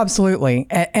 Well, absolutely.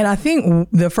 And I think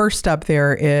the first step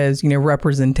there is,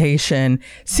 representation,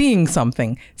 seeing,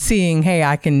 hey,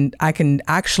 I can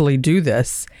actually do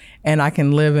this, and I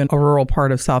can live in a rural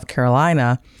part of South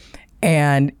Carolina.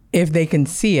 And if they can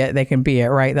see it, they can be it,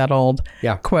 right? That old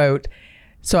quote.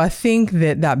 So I think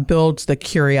that builds the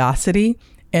curiosity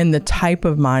and the type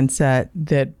of mindset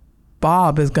that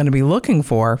Bob is going to be looking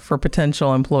for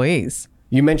potential employees.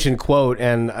 You mentioned quote,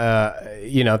 and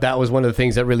that was one of the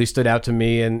things that really stood out to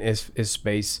me in his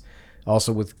space.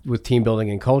 Also with team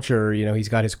building and culture, he's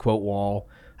got his quote wall.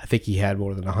 I think he had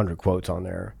more than 100 quotes on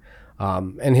there,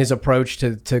 and his approach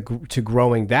to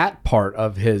growing that part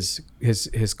of his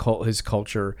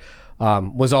culture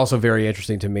was also very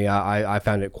interesting to me. I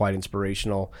found it quite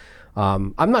inspirational.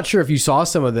 I'm not sure if you saw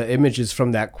some of the images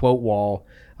from that quote wall.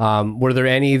 Were there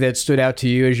any that stood out to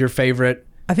you as your favorite?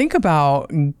 I think about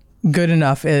good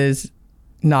enough is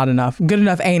not enough. Good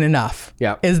enough ain't enough.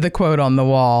 Yeah. Is the quote on the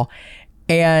wall.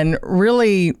 And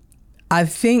really, I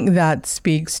think that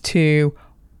speaks to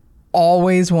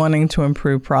always wanting to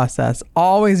improve process,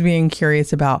 always being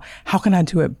curious about how can I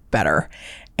do it better.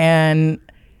 And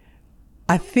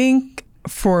I think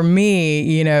for me,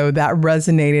 you know, that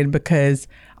resonated because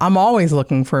I'm always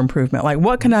looking for improvement. Like,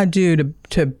 what can I do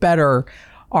to better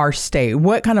our state?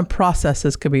 What kind of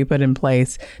processes could be put in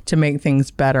place to make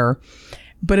things better?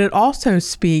 But it also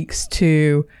speaks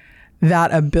to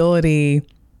that ability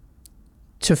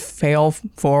to fail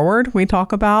forward, we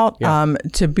talk about,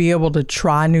 to be able to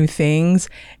try new things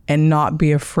and not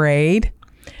be afraid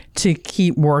to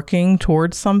keep working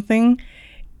towards something.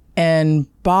 And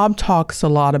Bob talks a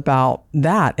lot about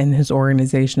that in his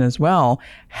organization as well,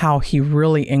 how he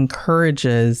really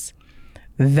encourages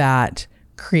that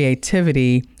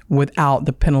creativity without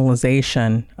the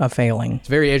penalization of failing. It's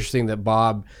very interesting that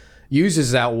Bob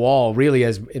uses that wall really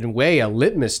as, in a way, a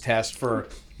litmus test for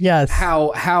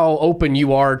how open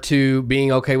you are to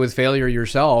being okay with failure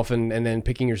yourself and then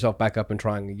picking yourself back up and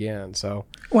trying again. So,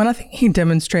 well, I think he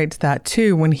demonstrates that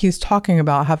too when he's talking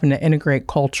about having to integrate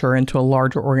culture into a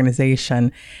larger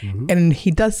organization. And he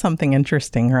does something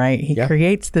interesting, right? He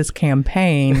creates this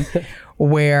campaign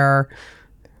where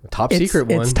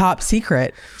it's top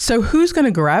secret. So who's going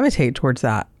to gravitate towards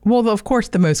that? Well, of course,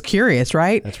 the most curious,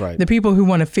 right? That's right. The people who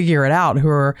want to figure it out, who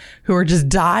are just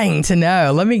dying to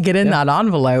know. Let me get in that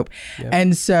envelope.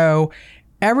 And so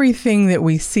everything that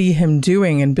we see him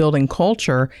doing and building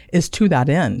culture is to that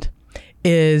end,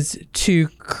 is to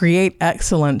create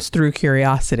excellence through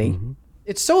curiosity.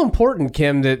 It's so important,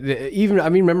 Kim, that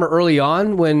remember early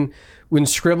on when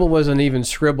Scribble wasn't even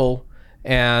Scribble,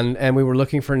 and we were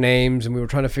looking for names and we were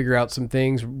trying to figure out some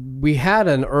things. We had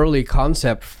an early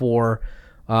concept for,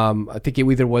 I think it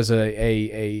either was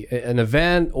an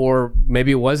event or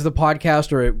maybe it was the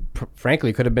podcast, or it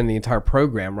frankly could have been the entire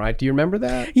program, right? Do you remember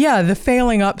that? Yeah, the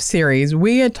Failing Up series.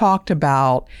 We had talked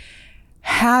about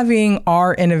having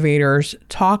our innovators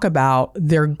talk about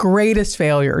their greatest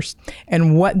failures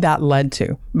and what that led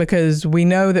to, because we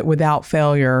know that without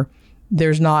failure,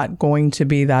 there's not going to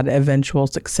be that eventual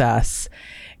success.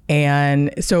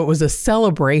 And so it was a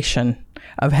celebration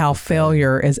of how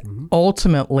failure is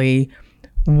ultimately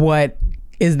what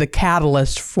is the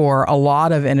catalyst for a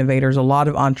lot of innovators, a lot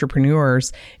of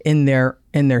entrepreneurs in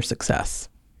their success.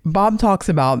 Bob talks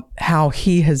about how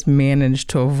he has managed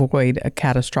to avoid a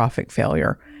catastrophic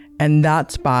failure, and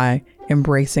that's by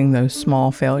embracing those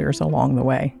small failures along the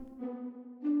way.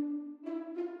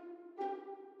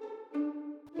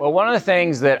 Well, one of the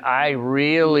things that I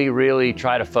really, really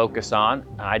try to focus on,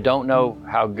 I don't know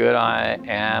how good I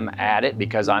am at it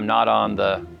because I'm not on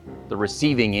the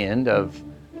receiving end of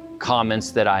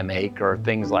comments that I make or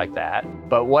things like that.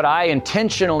 But what I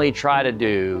intentionally try to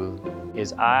do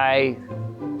is I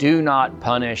do not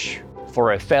punish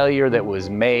for a failure that was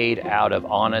made out of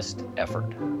honest effort.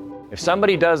 If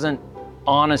somebody doesn't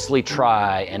honestly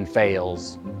try and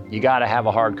fails, you got to have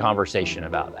a hard conversation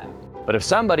about that. But if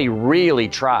somebody really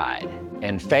tried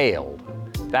and failed,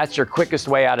 that's your quickest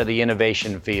way out of the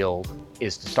innovation field,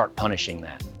 is to start punishing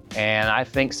that. And I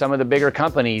think some of the bigger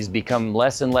companies become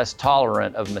less and less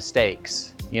tolerant of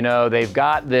mistakes. You know, they've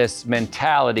got this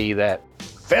mentality that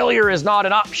failure is not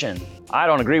an option. I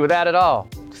don't agree with that at all.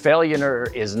 Failure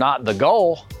is not the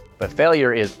goal, but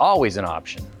failure is always an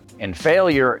option. And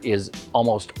failure is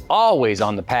almost always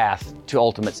on the path to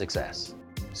ultimate success.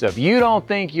 So if you don't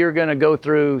think you're going to go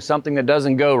through something that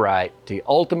doesn't go right to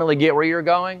ultimately get where you're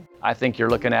going, I think you're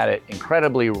looking at it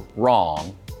incredibly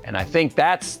wrong. And I think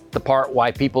that's the part why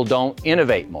people don't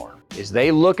innovate more, is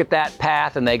they look at that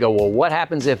path and they go, well, what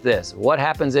happens if this? What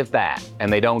happens if that?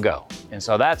 And they don't go. And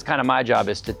so that's kind of my job,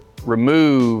 is to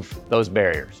remove those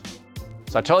barriers.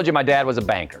 So I told you my dad was a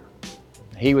banker.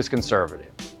 He was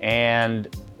conservative.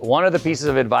 And one of the pieces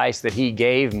of advice that he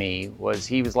gave me was,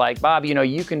 he was like, Bob, you know,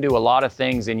 you can do a lot of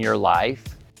things in your life.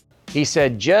 He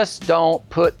said, just don't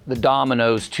put the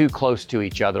dominoes too close to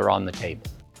each other on the table.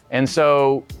 And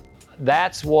so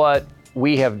that's what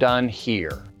we have done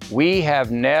here. We have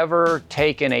never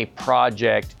taken a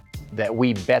project that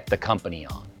we bet the company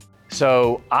on.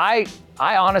 So I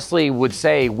honestly would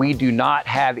say we do not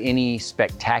have any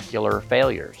spectacular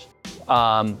failures.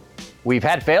 We've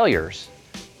had failures,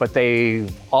 but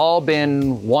they've all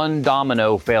been one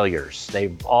domino failures.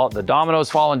 The domino's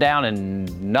fallen down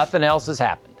and nothing else has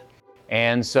happened.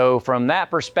 And so from that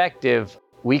perspective,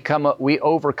 we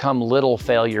overcome little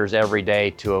failures every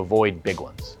day to avoid big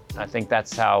ones. I think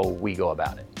that's how we go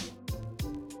about it.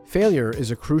 Failure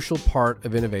is a crucial part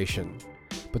of innovation,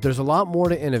 but there's a lot more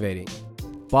to innovating.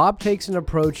 Bob takes an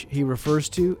approach he refers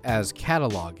to as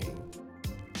cataloging.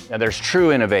 Now, there's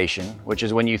true innovation, which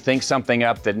is when you think something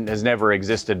up that has never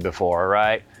existed before,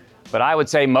 right? But I would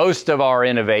say most of our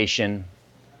innovation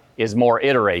is more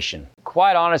iteration.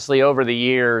 Quite honestly, over the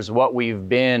years, what we've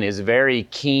been is very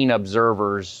keen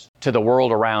observers to the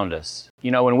world around us.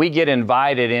 You know, when we get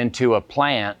invited into a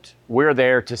plant, we're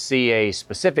there to see a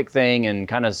specific thing and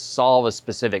kind of solve a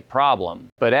specific problem.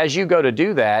 But as you go to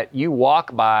do that, you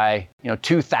walk by,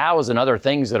 2,000 other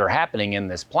things that are happening in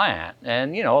this plant.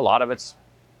 And, a lot of it's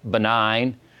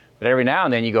benign, but every now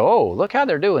and then you go, oh, look how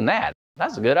they're doing that.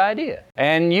 That's a good idea.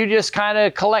 And you just kind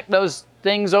of collect those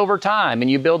things over time,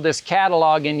 and you build this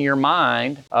catalog in your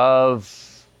mind of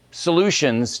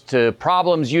solutions to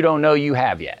problems you don't know you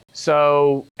have yet.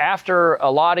 So after a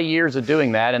lot of years of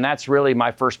doing that, and that's really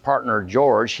my first partner,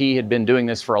 George, he had been doing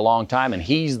this for a long time, and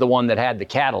he's the one that had the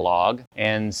catalog.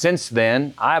 And since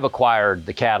then, I've acquired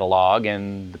the catalog,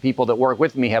 and the people that work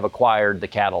with me have acquired the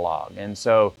catalog. And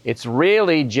so it's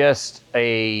really just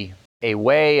a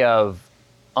way of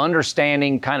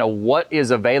understanding kind of what is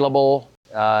available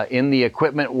in the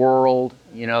equipment world.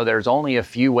 There's only a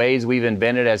few ways we've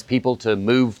invented as people to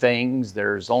move things.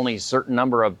 There's only a certain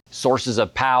number of sources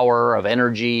of power, of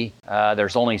energy.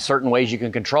 There's only certain ways you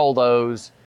can control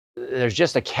those. There's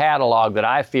just a catalog that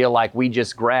I feel like we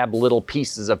just grab little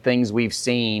pieces of things we've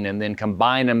seen and then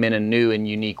combine them in a new and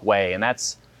unique way. And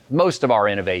that's most of our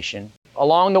innovation.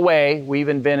 Along the way, we've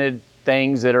invented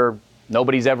things that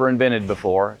nobody's ever invented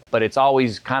before, but it's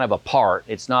always kind of a part.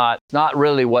 It's not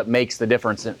really what makes the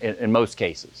difference in most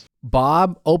cases.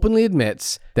 Bob openly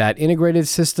admits that integrated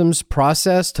systems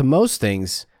process to most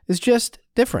things is just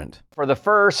different. For the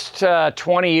first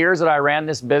 20 years that I ran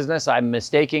this business, I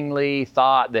mistakenly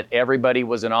thought that everybody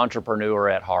was an entrepreneur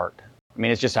at heart. I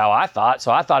mean, it's just how I thought,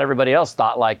 so I thought everybody else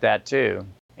thought like that too.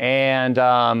 And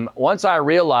once I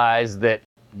realized that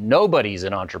nobody's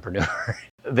an entrepreneur,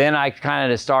 then I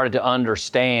kind of started to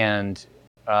understand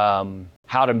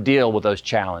how to deal with those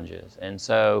challenges. And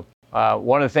so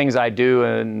one of the things I do,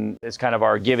 and it's kind of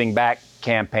our giving back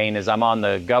campaign, is I'm on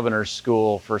the Governor's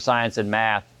School for Science and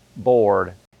Math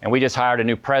board, and we just hired a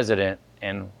new president.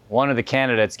 And one of the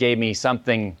candidates gave me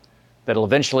something that'll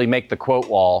eventually make the quote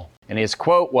wall. And his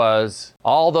quote was,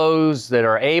 "All those that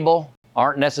are able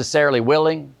aren't necessarily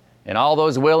willing, and all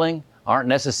those willing aren't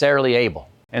necessarily able."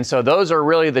 And so those are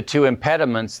really the two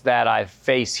impediments that I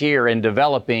face here in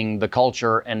developing the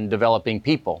culture and developing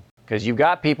people. Because you've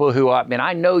got people who,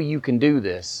 I know you can do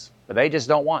this, but they just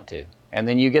don't want to. And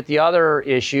then you get the other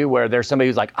issue where there's somebody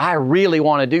who's like, I really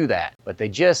want to do that, but they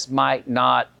just might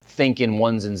not think in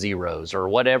ones and zeros or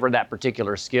whatever that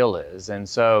particular skill is. And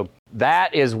so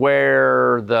that is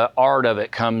where the art of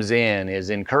it comes in, is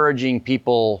encouraging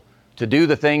people to do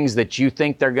the things that you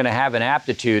think they're going to have an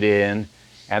aptitude in,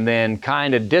 and then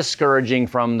kind of discouraging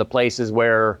from the places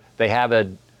where they have a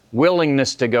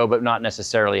willingness to go, but not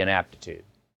necessarily an aptitude.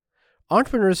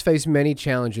 Entrepreneurs face many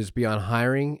challenges beyond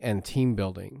hiring and team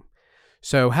building.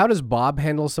 So how does Bob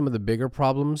handle some of the bigger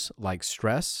problems like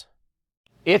stress?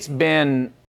 It's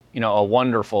been, a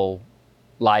wonderful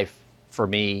life for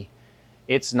me.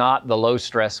 It's not the low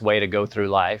stress way to go through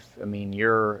life. I mean,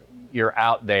 you're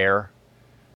out there,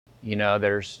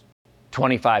 there's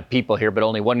 25 people here, but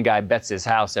only one guy bets his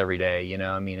house every day.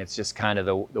 It's just kind of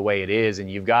the way it is.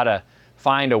 And you've got to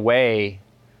find a way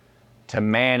to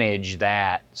manage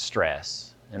that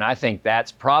stress. And I think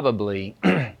that's probably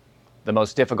the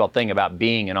most difficult thing about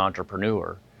being an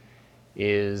entrepreneur,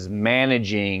 is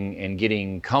managing and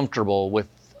getting comfortable with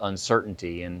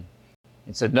uncertainty. And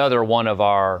it's another one of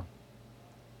our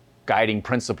guiding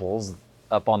principles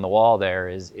up on the wall there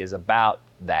is about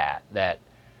that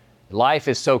life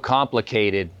is so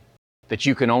complicated that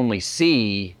you can only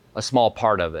see a small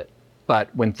part of it.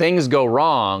 But when things go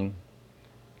wrong,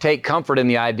 take comfort in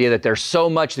the idea that there's so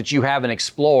much that you haven't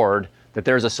explored that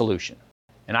there's a solution.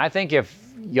 And I think if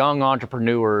young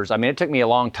entrepreneurs, it took me a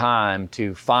long time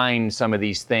to find some of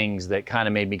these things that kind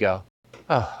of made me go,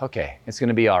 oh, okay, it's going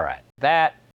to be all right.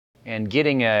 That, and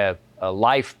getting a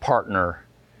life partner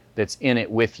that's in it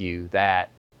with you,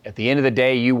 that at the end of the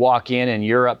day, you walk in and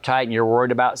you're uptight and you're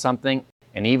worried about something,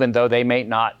 and even though they may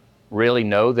not really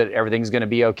know that everything's going to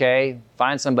be okay,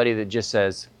 find somebody that just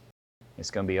says, it's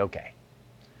going to be okay.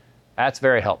 That's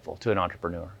very helpful to an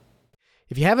entrepreneur.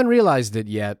 If you haven't realized it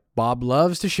yet, Bob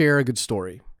loves to share a good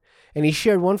story. And he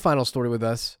shared one final story with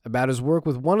us about his work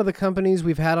with one of the companies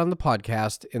we've had on the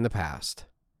podcast in the past,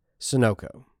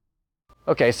 Sunoco.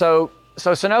 Okay, so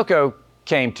Sunoco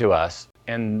came to us,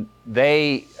 and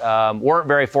they weren't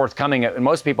very forthcoming. And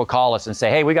most people call us and say,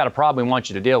 hey, we got a problem we want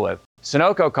you to deal with.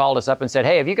 Sunoco called us up and said,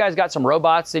 hey, have you guys got some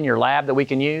robots in your lab that we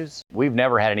can use? We've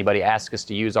never had anybody ask us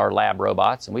to use our lab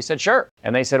robots. And we said, sure.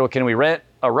 And they said, well, can we rent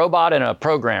a robot and a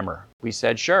programmer? We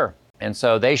said, sure. And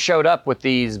so they showed up with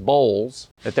these bowls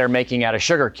that they're making out of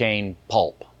sugarcane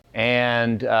pulp.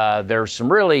 And there's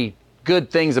some really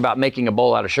good things about making a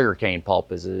bowl out of sugarcane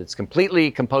pulp is it's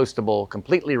completely compostable,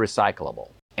 completely recyclable.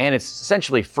 And it's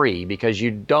essentially free because you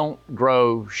don't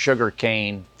grow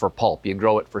sugarcane for pulp, you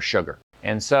grow it for sugar.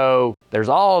 And so there's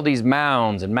all these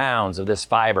mounds and mounds of this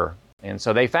fiber. And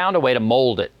so they found a way to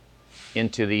mold it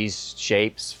into these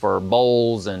shapes for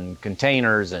bowls and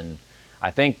containers. And I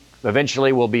think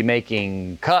eventually we'll be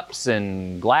making cups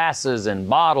and glasses and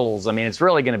bottles. I mean, it's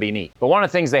really going to be neat. But one of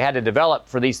the things they had to develop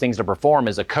for these things to perform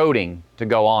is a coating to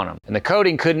go on them. And the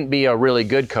coating couldn't be a really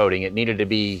good coating. It needed to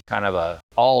be kind of a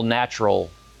all natural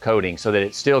coating so that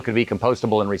it still could be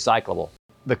compostable and recyclable.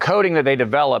 The coating that they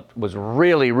developed was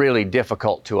really, really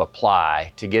difficult to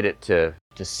apply to get it to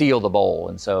seal the bowl.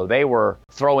 And so they were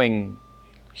throwing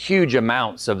huge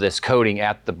amounts of this coating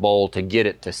at the bowl to get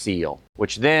it to seal,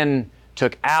 which then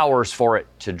took hours for it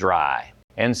to dry.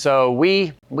 And so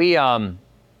we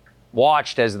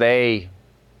watched as they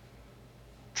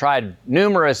tried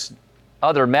numerous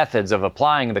other methods of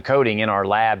applying the coating in our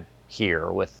lab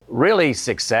here with really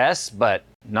success, but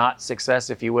not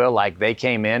success, if you will. Like they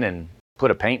came in and put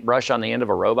a paintbrush on the end of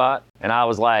a robot. And I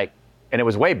was like, and it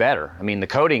was way better. I mean, the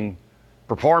coating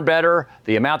performed better.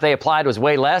 The amount they applied was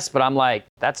way less, but I'm like,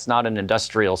 that's not an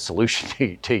industrial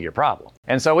solution to your problem.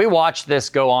 And so we watched this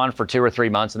go on for 2 or 3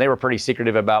 months, and they were pretty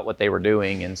secretive about what they were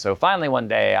doing. And so finally one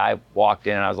day I walked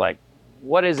in and I was like,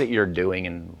 what is it you're doing?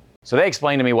 And so they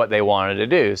explained to me what they wanted to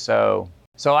do.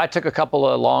 So I took a couple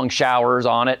of long showers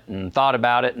on it and thought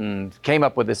about it and came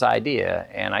up with this idea.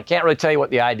 And I can't really tell you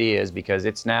what the idea is because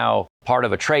it's now part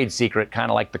of a trade secret, kind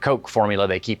of like the Coke formula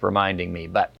they keep reminding me.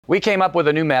 But we came up with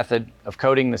a new method of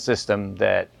coating the system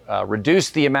that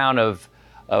reduced the amount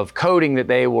of coating that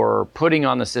they were putting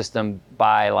on the system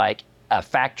by like a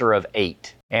factor of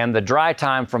 8. And the dry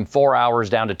time from 4 hours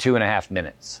down to 2.5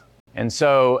 minutes. And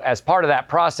so as part of that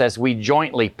process, we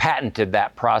jointly patented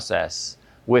that process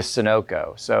with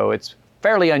Sunoco. So it's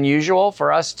fairly unusual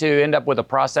for us to end up with a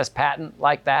process patent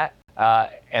like that.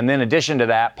 And then in addition to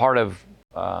that, part of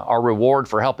our reward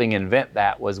for helping invent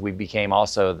that was we became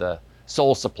also the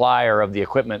sole supplier of the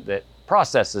equipment that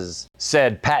processes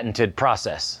said patented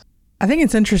process. I think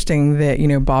it's interesting that,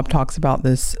 Bob talks about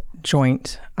this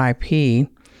joint IP,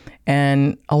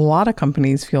 and a lot of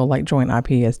companies feel like joint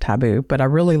IP is taboo, but I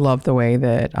really love the way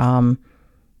that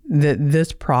that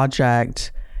this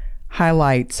project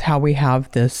highlights how we have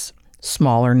this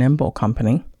smaller, nimble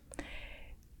company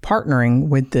partnering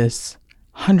with this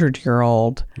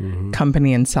 100-year-old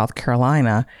company in South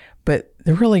Carolina. But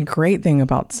the really great thing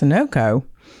about Sunoco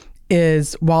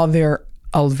is while they're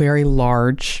a very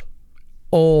large,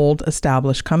 old,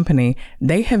 established company,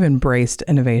 they have embraced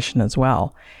innovation as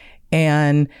well.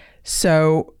 And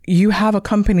so you have a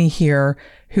company here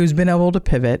who's been able to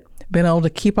pivot, been able to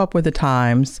keep up with the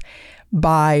times.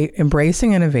 By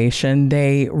embracing innovation,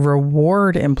 they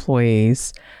reward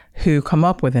employees who come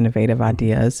up with innovative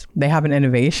ideas. They have an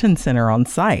innovation center on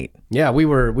site. Yeah,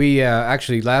 we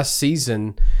actually last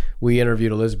season we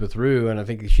interviewed Elizabeth Rue, and I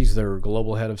think she's their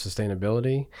global head of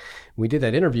sustainability. We did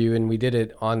that interview, and we did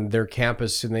it on their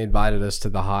campus, and they invited us to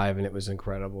the Hive, and it was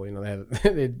incredible.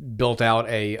 They built out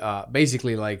a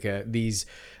basically like these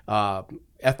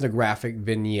ethnographic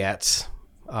vignettes.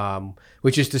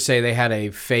 Which is to say they had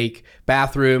a fake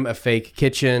bathroom, a fake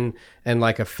kitchen, and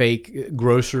like a fake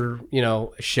grocer,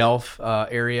 shelf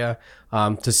area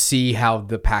to see how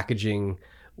the packaging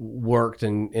worked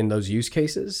in those use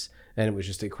cases. And it was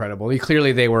just incredible.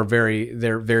 Clearly,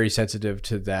 they're very sensitive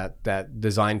to that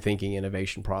design thinking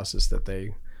innovation process that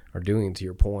they are doing, to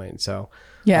your point. So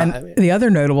yeah, and the other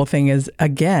notable thing is,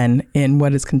 again, in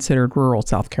what is considered rural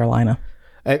South Carolina.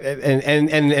 And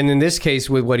in this case,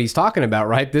 with what he's talking about,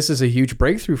 right? This is a huge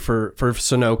breakthrough for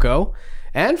Sunoco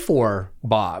and for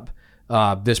Bob.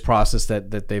 This process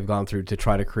that they've gone through to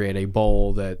try to create a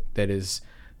bowl that is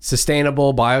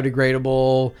sustainable,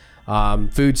 biodegradable,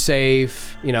 food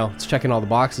safe. It's checking all the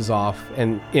boxes off,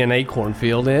 and in a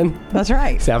cornfield in that's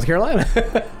right, South Carolina.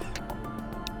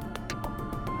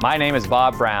 My name is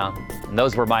Bob Brown, and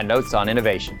those were my notes on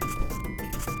innovation.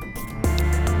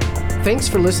 Thanks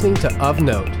for listening to Of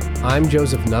Note. I'm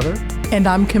Joseph Nuther. And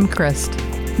I'm Kim Christ.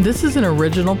 This is an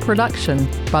original production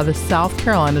by the South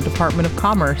Carolina Department of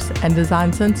Commerce and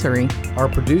Design Sensory. Our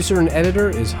producer and editor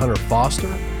is Hunter Foster,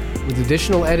 with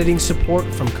additional editing support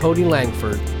from Cody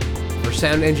Langford. Our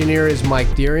sound engineer is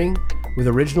Mike Deering, with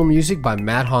original music by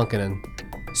Matt Honkinen.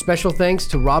 Special thanks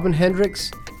to Robin Hendricks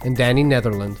and Danny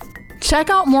Netherland. Check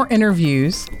out more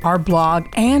interviews, our blog,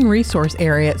 and resource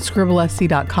area at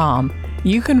scribblesc.com.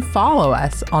 You can follow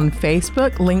us on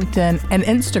Facebook, LinkedIn, and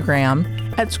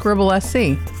Instagram at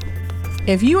scribblesc.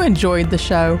 If you enjoyed the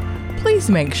show, please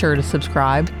make sure to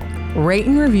subscribe, rate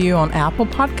and review on Apple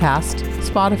Podcasts,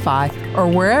 Spotify, or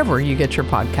wherever you get your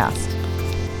podcast.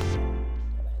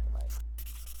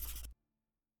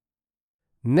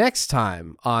 Next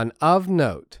time on Of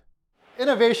Note.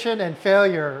 Innovation and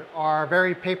failure are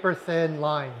very paper-thin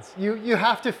lines. You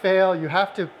have to fail, you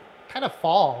have to kind of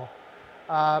fall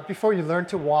before you learn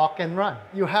to walk and run.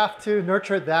 You have to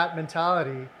nurture that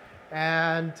mentality,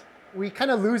 and we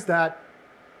kind of lose that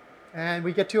and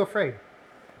we get too afraid.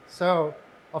 So,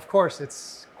 of course,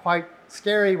 it's quite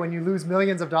scary when you lose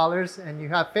millions of dollars and you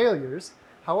have failures.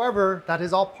 However, that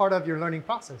is all part of your learning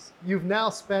process. You've now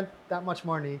spent that much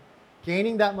money,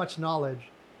 gaining that much knowledge,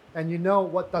 and you know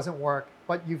what doesn't work,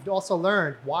 but you've also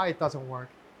learned why it doesn't work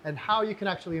and how you can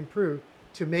actually improve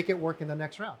to make it work in the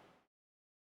next round.